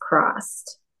eyes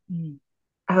crossed.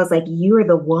 I was like, you are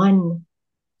the one.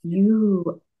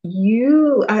 You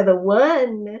are the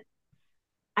one.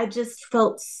 I just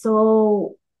felt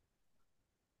so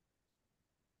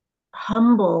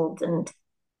humbled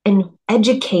and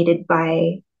educated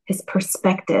by his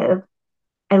perspective.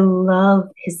 I love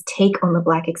his take on the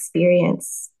Black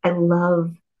experience. I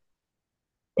love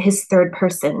his third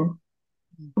person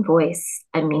voice.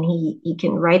 I mean, he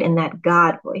can write in that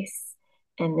God voice.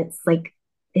 And it's like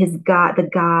his God,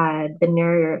 the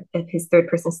narrator of his third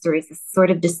person stories is sort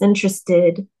of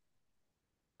disinterested,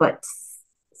 but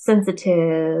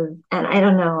sensitive. And I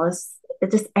don't know, it's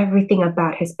just everything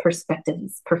about his perspective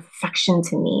is perfection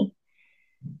to me.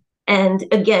 And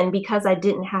again, because I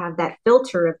didn't have that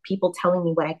filter of people telling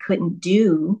me what I couldn't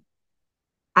do,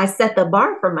 I set the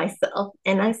bar for myself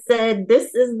and I said,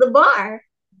 this is the bar.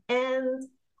 And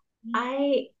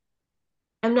I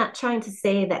am not trying to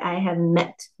say that I have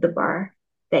met the bar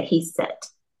that he set,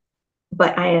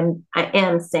 but I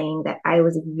am saying that I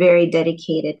was a very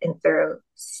dedicated and thorough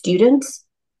student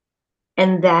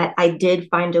and that I did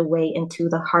find a way into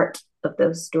the heart of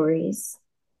those stories.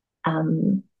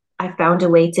 Um, I found a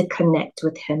way to connect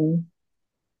with him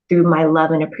through my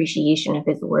love and appreciation of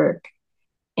his work.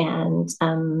 And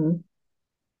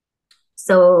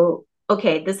so,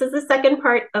 okay, this is the second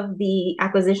part of the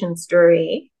acquisition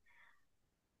story.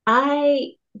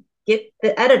 I get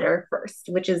the editor first,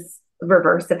 which is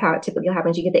reverse of how it typically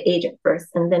happens. You get the agent first.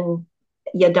 And then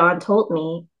Yadon told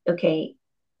me, okay,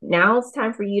 now it's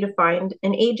time for you to find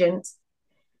an agent.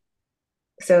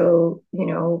 So,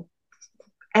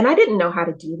 and I didn't know how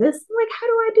to do this. I'm like, how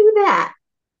do I do that?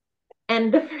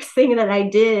 And the first thing that I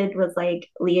did was like,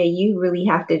 Leah, you really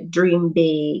have to dream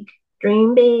big,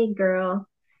 girl.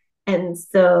 And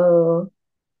so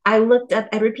I looked up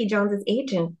Edward P. Jones's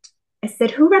agent. I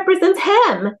said, who represents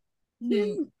him?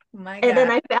 My And God.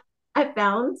 then I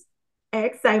found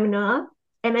Eric Simonoff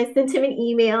and I sent him an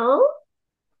email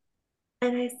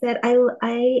and I said,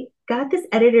 I got this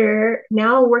editor.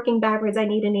 Now working backwards, I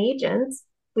need an agent.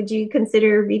 Would you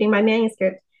consider reading my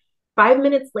manuscript? 5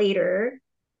 minutes later,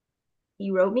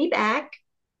 he wrote me back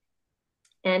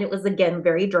and it was again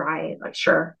very dry. Like,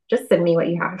 sure, just send me what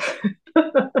you have.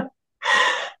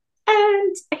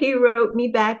 And he wrote me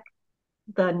back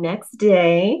the next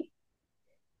day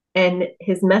and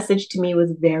his message to me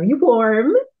was very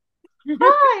warm.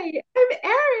 Hi, I'm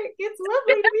Eric. It's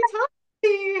lovely to be talking to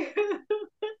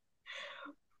you.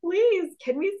 Please,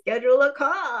 can we schedule a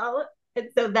call? And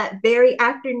so that very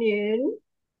afternoon,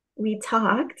 we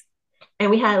talked and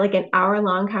we had like an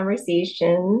hour-long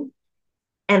conversation.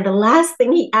 And the last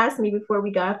thing he asked me before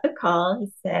we got off the call,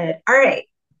 he said, all right,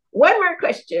 one more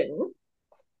question.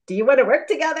 Do you want to work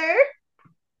together?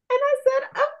 And I said,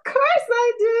 of course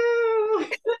I do.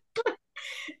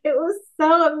 It was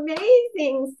so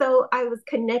amazing. So I was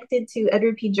connected to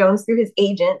Edward P. Jones through his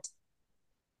agent.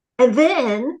 And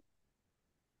then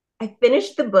I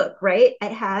finished the book, right? I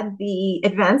had the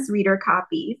advanced reader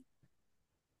copy.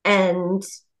 And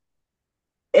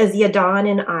as Yadon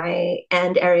and I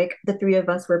and Eric, the three of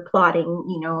us were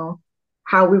plotting,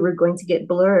 how we were going to get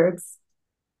blurbs.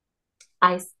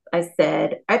 I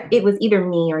said, it was either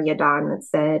me or Yadon that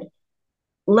said,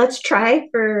 let's try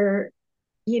for,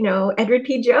 Edward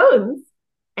P. Jones.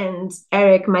 And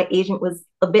Eric, my agent, was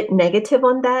a bit negative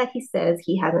on that. He says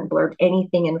he hasn't blurbed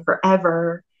anything in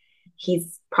forever.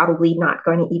 He's probably not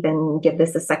going to even give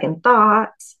this a second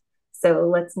thought. So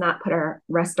let's not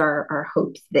rest our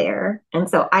hopes there. And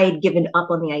so I had given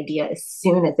up on the idea as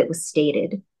soon as it was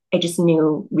stated. I just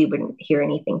knew we wouldn't hear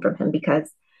anything from him because,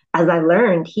 as I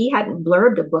learned, he hadn't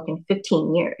blurbed a book in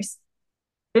 15 years.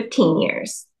 15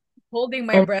 years. Holding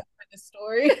my breath for the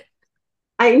story.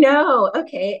 I know.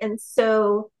 Okay. And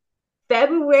so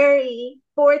February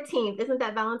 14th, isn't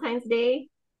that Valentine's Day?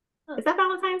 Is that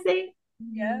Valentine's Day?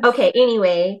 Yes. Okay.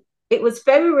 Anyway, it was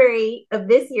February of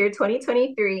this year,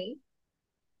 2023.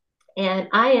 And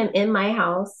I am in my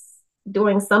house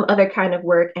doing some other kind of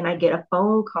work, and I get a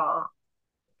phone call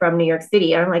from New York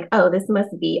City. And I'm like, oh, this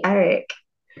must be Eric.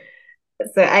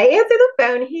 So I answer the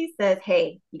phone. He says,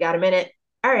 hey, you got a minute?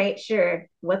 All right, sure.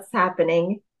 What's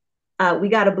happening? We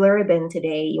got a blurb in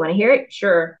today. You want to hear it?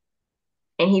 Sure.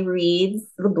 And he reads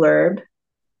the blurb.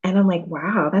 And I'm like,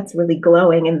 wow, that's really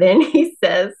glowing. And then he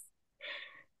says,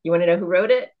 you want to know who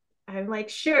wrote it? I'm like,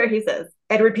 sure. He says,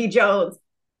 Edward P. Jones.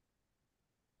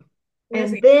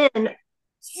 And then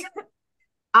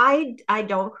I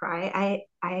don't cry.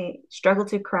 I struggle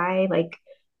to cry. Like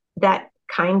that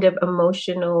kind of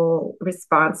emotional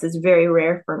response is very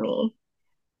rare for me.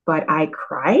 But I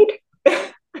cried.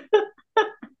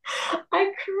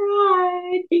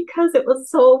 cried because it was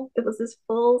this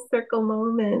full circle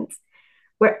moment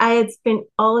where I had spent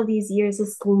all of these years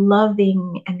just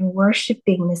loving and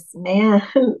worshiping this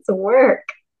man's work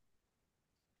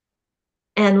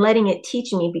and letting it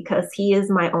teach me because he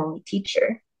is my only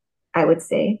teacher. I would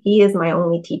say he is my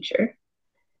only teacher.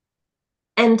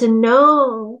 And to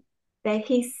know that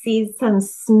he sees some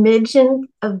smidgen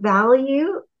of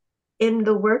value in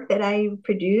the work that I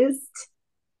produced,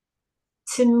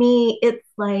 to me, it's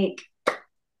like,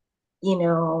 you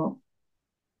know,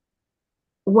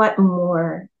 what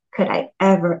more could I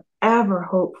ever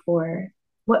hope for?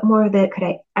 What more that could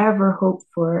I ever hope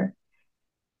for?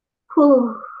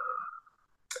 Whew.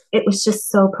 It was just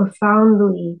so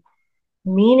profoundly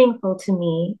meaningful to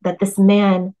me that this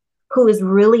man who is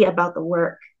really about the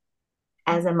work,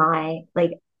 as am I,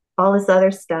 like all this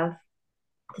other stuff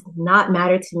does not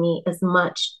matter to me as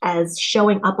much as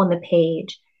showing up on the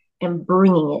page and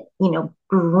bringing it,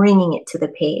 bringing it to the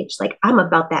page. Like I'm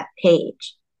about that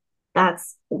page.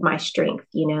 That's my strength,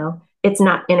 It's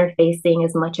not interfacing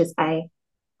as much as I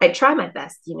try my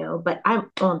best, but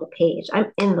I'm on the page.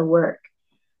 I'm in the work.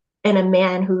 And a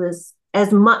man who is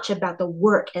as much about the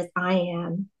work as I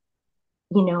am,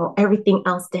 everything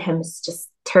else to him is just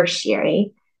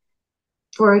tertiary.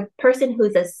 For a person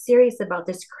who's as serious about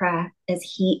this craft as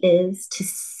he is, to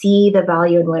see the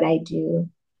value in what I do,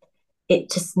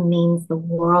 it just means the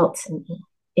world to me.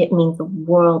 It means the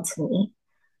world to me.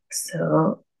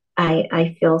 So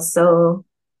I feel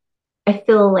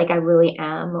like I really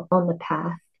am on the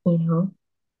path,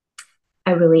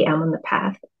 I really am on the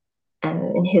path.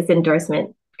 And his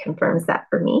endorsement confirms that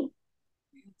for me.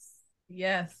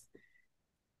 Yes.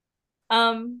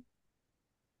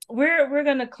 We're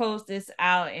gonna close this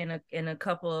out in a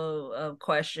couple of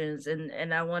questions,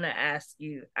 and I want to ask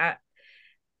you.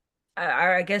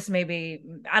 I guess maybe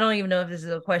I don't even know if this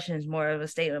is a question, it's more of a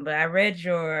statement, but I read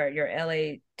your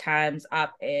LA Times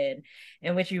op-ed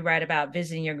in which you write about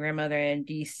visiting your grandmother in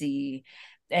DC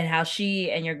and how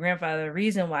she and your grandfather, the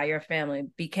reason why your family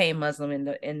became Muslim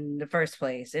in the first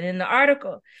place. And in the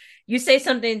article, you say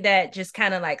something that just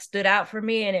kind of like stood out for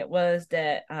me, and it was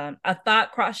that a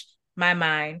thought crossed my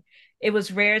mind. It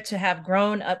was rare to have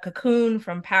grown up cocooned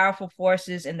from powerful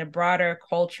forces in the broader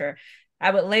culture. I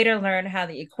would later learn how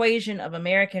the equation of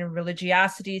American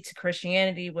religiosity to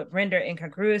Christianity would render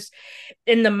incongruous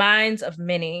in the minds of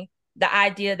many the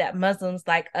idea that Muslims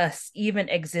like us even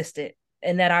existed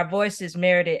and that our voices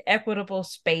merited equitable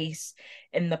space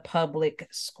in the public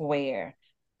square.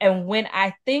 And when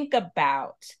I think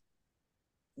about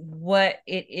what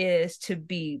it is to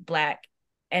be Black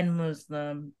and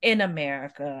Muslim in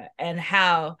America and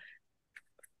how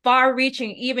far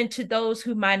reaching even to those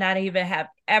who might not even have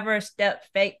ever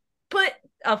put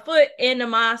a foot in the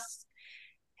mosque,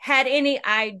 had any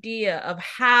idea of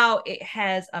how it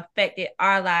has affected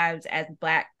our lives as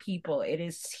Black people. It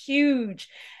is huge.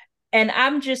 And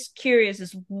I'm just curious,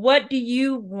 is what do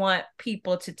you want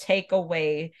people to take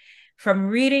away from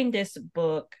reading this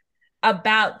book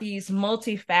about these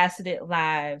multifaceted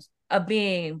lives of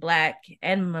being Black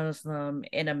and Muslim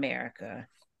in America?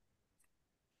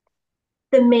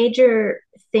 The major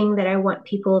thing that I want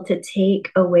people to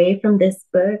take away from this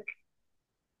book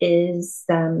is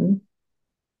an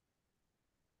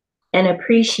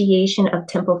appreciation of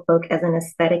Temple folk as an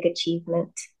aesthetic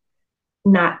achievement,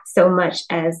 not so much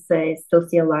as a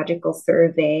sociological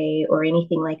survey or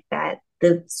anything like that.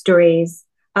 The stories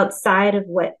outside of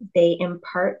what they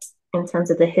impart in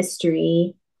terms of the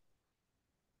history,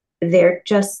 they're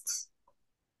just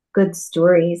good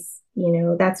stories.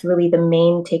 That's really the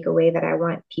main takeaway that I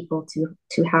want people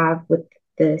to have with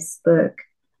this book.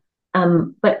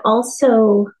 But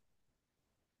also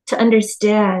to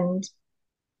understand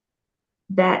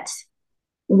that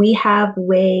we have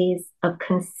ways of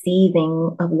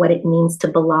conceiving of what it means to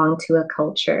belong to a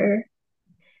culture,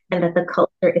 and that the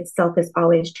culture itself is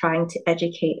always trying to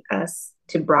educate us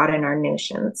to broaden our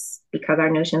notions, because our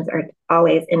notions are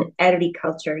always, in every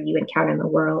culture you encounter in the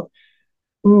world,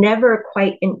 never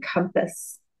quite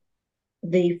encompass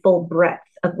the full breadth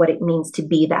of what it means to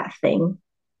be that thing.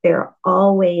 There are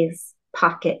always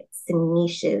pockets and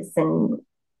niches and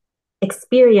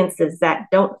experiences that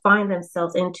don't find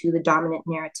themselves into the dominant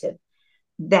narrative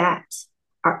that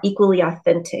are equally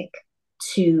authentic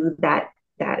to that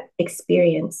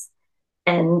experience.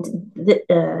 And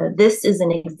this is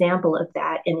an example of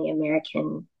that in the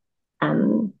American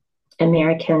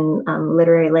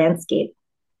literary landscape,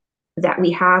 that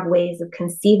we have ways of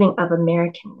conceiving of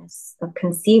Americanness, of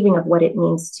conceiving of what it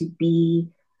means to be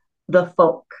the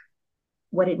folk,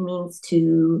 what it means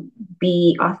to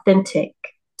be authentic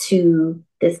to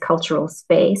this cultural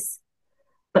space,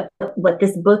 But what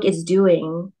this book is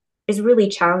doing is really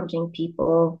challenging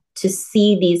people to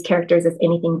see these characters as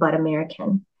anything but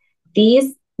American.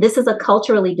 This is a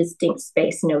culturally distinct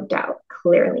space, no doubt,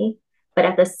 clearly. But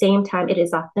at the same time, it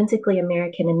is authentically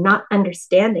American, and not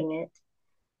understanding it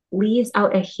leaves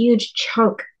out a huge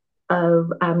chunk of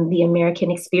the American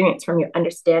experience from your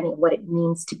understanding of what it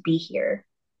means to be here.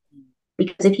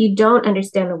 Because if you don't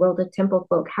understand the world of temple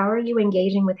folk, how are you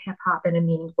engaging with hip hop in a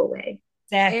meaningful way?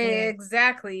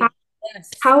 Exactly.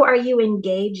 Yes. How are you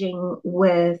engaging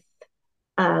with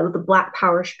the Black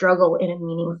power struggle in a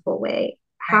meaningful way?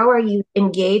 How are you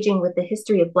engaging with the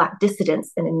history of Black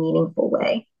dissidents in a meaningful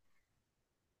way?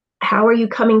 How are you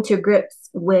coming to grips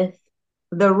with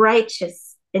the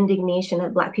righteous indignation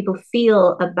that Black people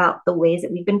feel about the ways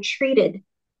that we've been treated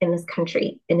in this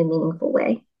country in a meaningful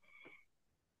way?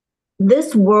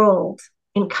 This world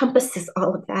encompasses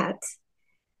all of that.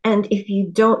 And if you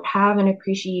don't have an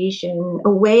appreciation,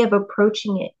 a way of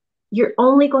approaching it, you're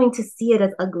only going to see it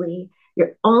as ugly.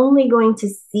 You're only going to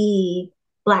see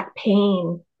Black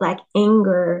pain, Black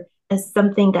anger as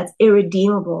something that's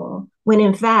irredeemable, when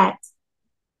in fact,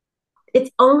 it's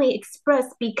only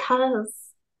expressed because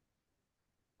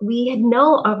we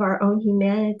know of our own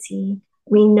humanity.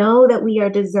 We know that we are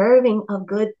deserving of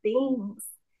good things.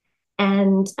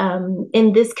 And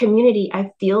in this community,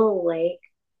 I feel like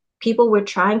people were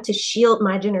trying to shield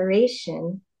my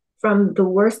generation from the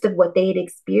worst of what they had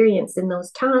experienced in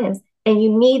those times. And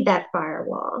you need that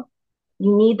firewall.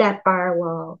 You need that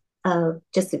firewall of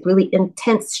just a really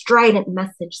intense, strident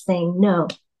message saying, no,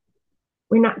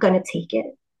 we're not going to take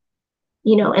it.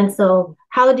 And so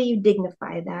how do you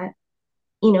dignify that?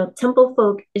 Temple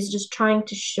Folk is just trying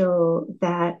to show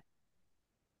that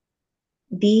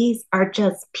these are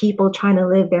just people trying to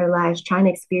live their lives, trying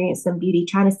to experience some beauty,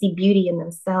 trying to see beauty in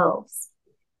themselves.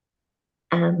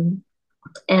 Um,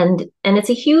 and it's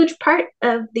a huge part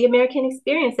of the American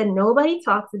experience that nobody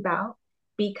talks about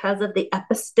because of the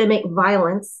epistemic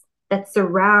violence that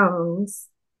surrounds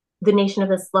the Nation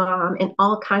of Islam and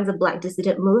all kinds of Black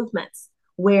dissident movements.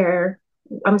 Where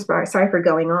I'm sorry for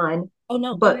going on. Oh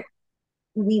no, but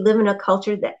we live in a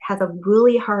culture that has a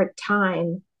really hard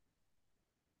time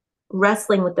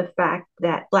wrestling with the fact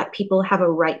that Black people have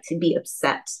a right to be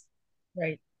upset.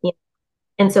 Right.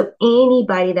 And so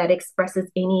anybody that expresses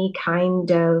any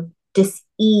kind of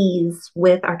dis-ease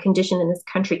with our condition in this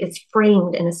country is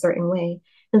framed in a certain way.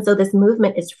 And so this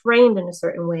movement is framed in a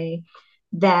certain way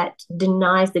that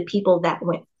denies the people that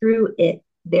went through it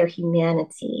their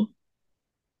humanity.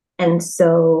 And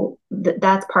so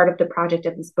that's part of the project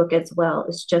of this book as well,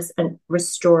 is just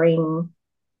restoring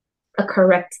a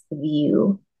correct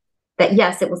view that,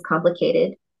 yes, it was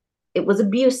complicated. It was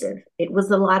abusive. It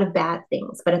was a lot of bad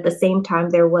things. But at the same time,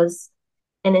 there was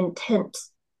an intent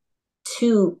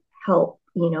to help,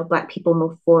 Black people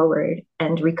move forward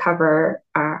and recover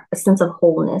a sense of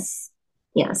wholeness.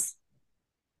 Yes.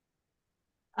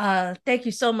 Thank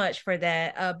you so much for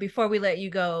that. Before we let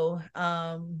you go,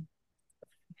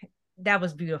 that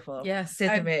was beautiful. Yes.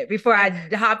 Sentiment. Before I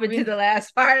hop into the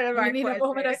last part of our need question. a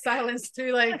moment of silence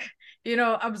to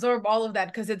absorb all of that,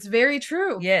 because it's very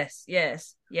true. Yes.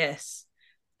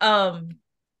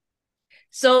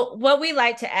 So what we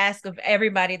like to ask of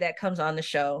everybody that comes on the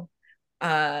show,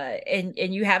 and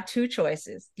you have two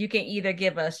choices. You can either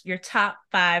give us your top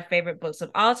 5 favorite books of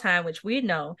all time, which we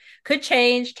know could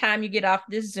change time you get off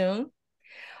this Zoom,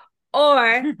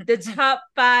 or the top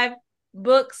 5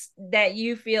 books that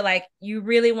you feel like you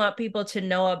really want people to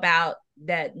know about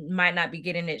that might not be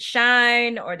getting its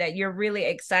shine, or that you're really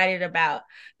excited about,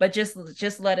 but just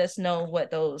let us know what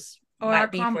those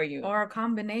might be for you, or a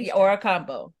combination, or a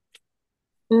combo.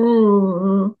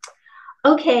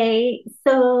 Okay,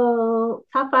 so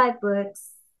top 5 books.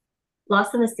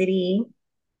 Lost in the City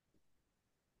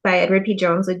by Edward P.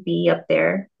 Jones would be up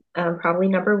there, probably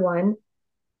number 1.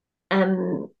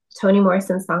 Toni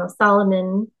Morrison's Song of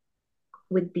Solomon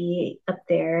would be up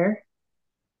there.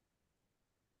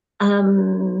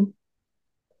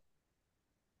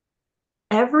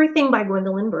 Everything by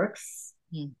Gwendolyn Brooks,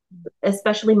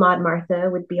 especially Maud Martha,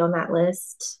 would be on that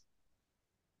list.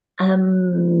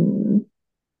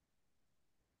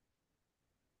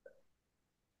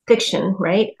 Fiction,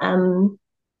 right?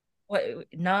 What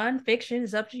nonfiction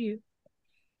is up to you.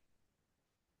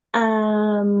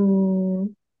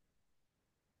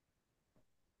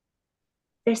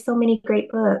 There's so many great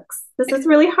books. This is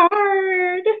really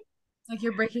hard. It's like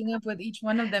you're breaking up with each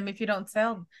one of them if you don't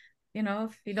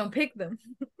if you don't pick them.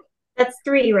 That's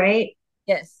 3, right?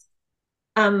 Yes.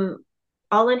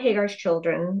 All in Hagar's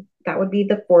Children. That would be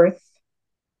the 4th.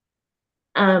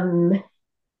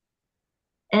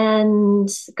 And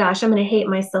gosh, I'm going to hate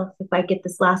myself if I get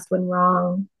this last one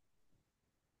wrong.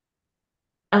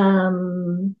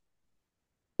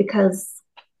 Because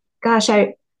gosh,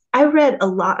 I read a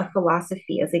lot of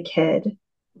philosophy as a kid.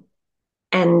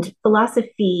 And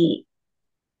philosophy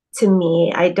to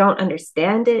me, I don't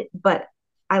understand it, but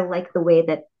I like the way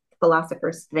that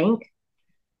philosophers think.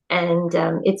 And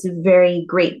it's a very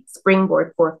great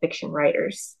springboard for fiction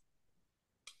writers.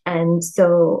 And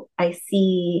so I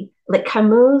see, like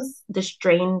Camus' The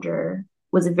Stranger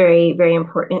was very, very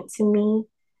important to me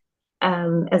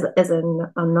as a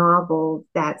novel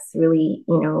that's really,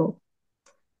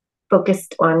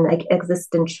 focused on like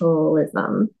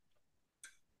existentialism.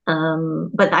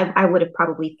 But I would have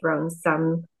probably thrown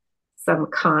some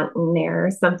Kant in there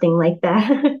or something like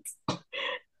that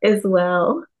as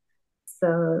well.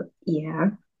 So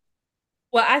yeah.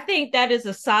 Well, I think that is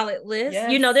a solid list.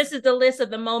 Yes. This is the list of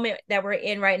the moment that we're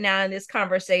in right now in this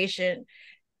conversation.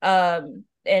 And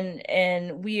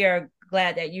we are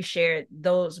glad that you shared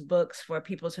those books for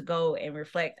people to go and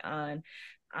reflect on.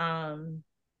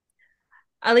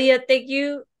 Aaliyah, thank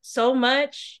you so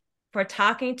much for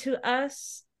talking to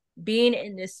us, being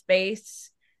in this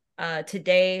space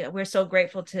today. We're so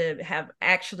grateful to have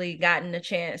actually gotten a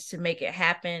chance to make it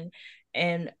happen.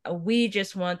 And we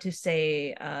just want to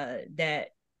say that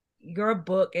your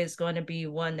book is going to be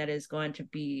one that is going to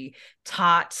be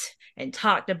taught and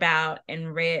talked about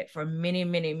and read for many,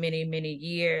 many, many, many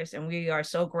years. And we are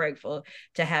so grateful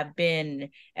to have been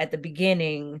at the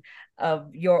beginning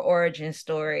of your origin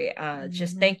story.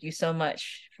 Just thank you so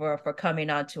much for coming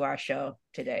on to our show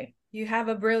today. You have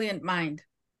a brilliant mind.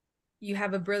 You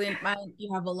have a brilliant mind.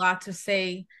 You have a lot to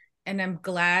say. And I'm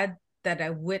glad that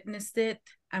I witnessed it.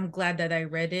 I'm glad that I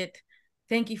read it.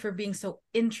 Thank you for being so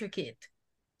intricate,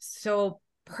 so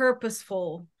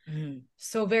purposeful,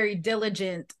 so very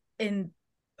diligent in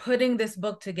putting this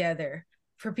book together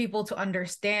for people to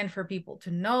understand, for people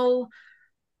to know,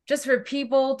 just for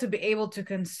people to be able to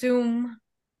consume,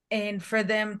 and for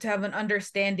them to have an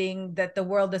understanding that the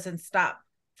world doesn't stop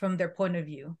from their point of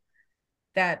view.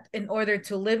 That in order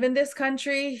to live in this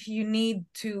country, you need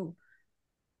to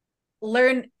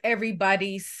learn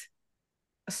everybody's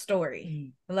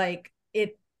story. Like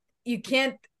you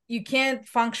can't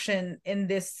function in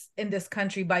this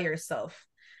country by yourself.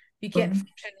 You can't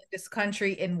function in this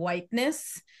country in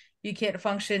whiteness. You can't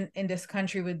function in this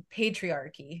country with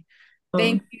patriarchy.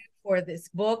 Thank you for this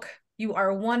book. You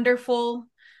are wonderful.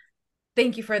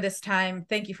 Thank you for this time.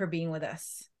 Thank you for being with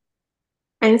us.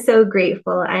 I'm so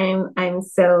grateful. I'm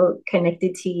so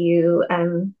connected to you.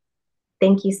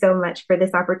 Thank you so much for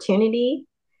this opportunity.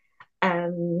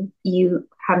 You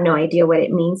have no idea what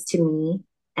it means to me,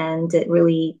 and it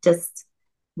really just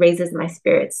raises my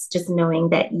spirits just knowing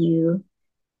that you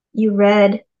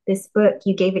read this book,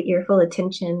 you gave it your full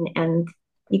attention, and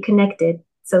you connected.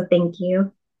 So thank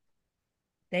you.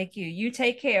 Thank you. You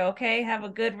take care, okay? Have a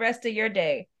good rest of your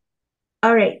day.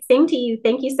 All right. Same to you.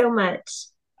 Thank you so much.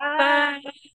 Bye.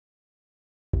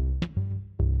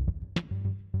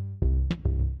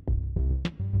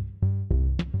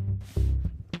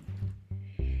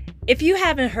 If you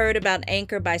haven't heard about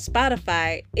Anchor by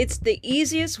Spotify, it's the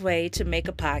easiest way to make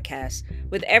a podcast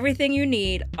with everything you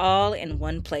need all in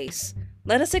one place.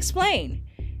 Let us explain.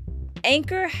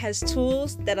 Anchor has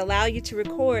tools that allow you to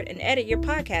record and edit your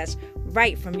podcast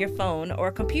right from your phone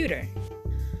or computer.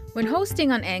 When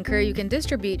hosting on Anchor, you can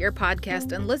distribute your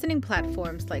podcast on listening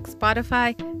platforms like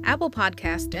Spotify, Apple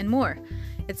Podcast, and more.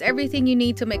 It's everything you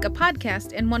need to make a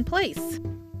podcast in one place.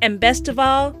 And best of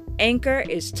all, Anchor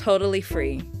is totally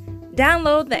free.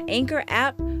 Download the Anchor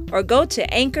app or go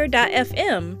to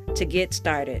anchor.fm to get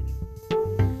started.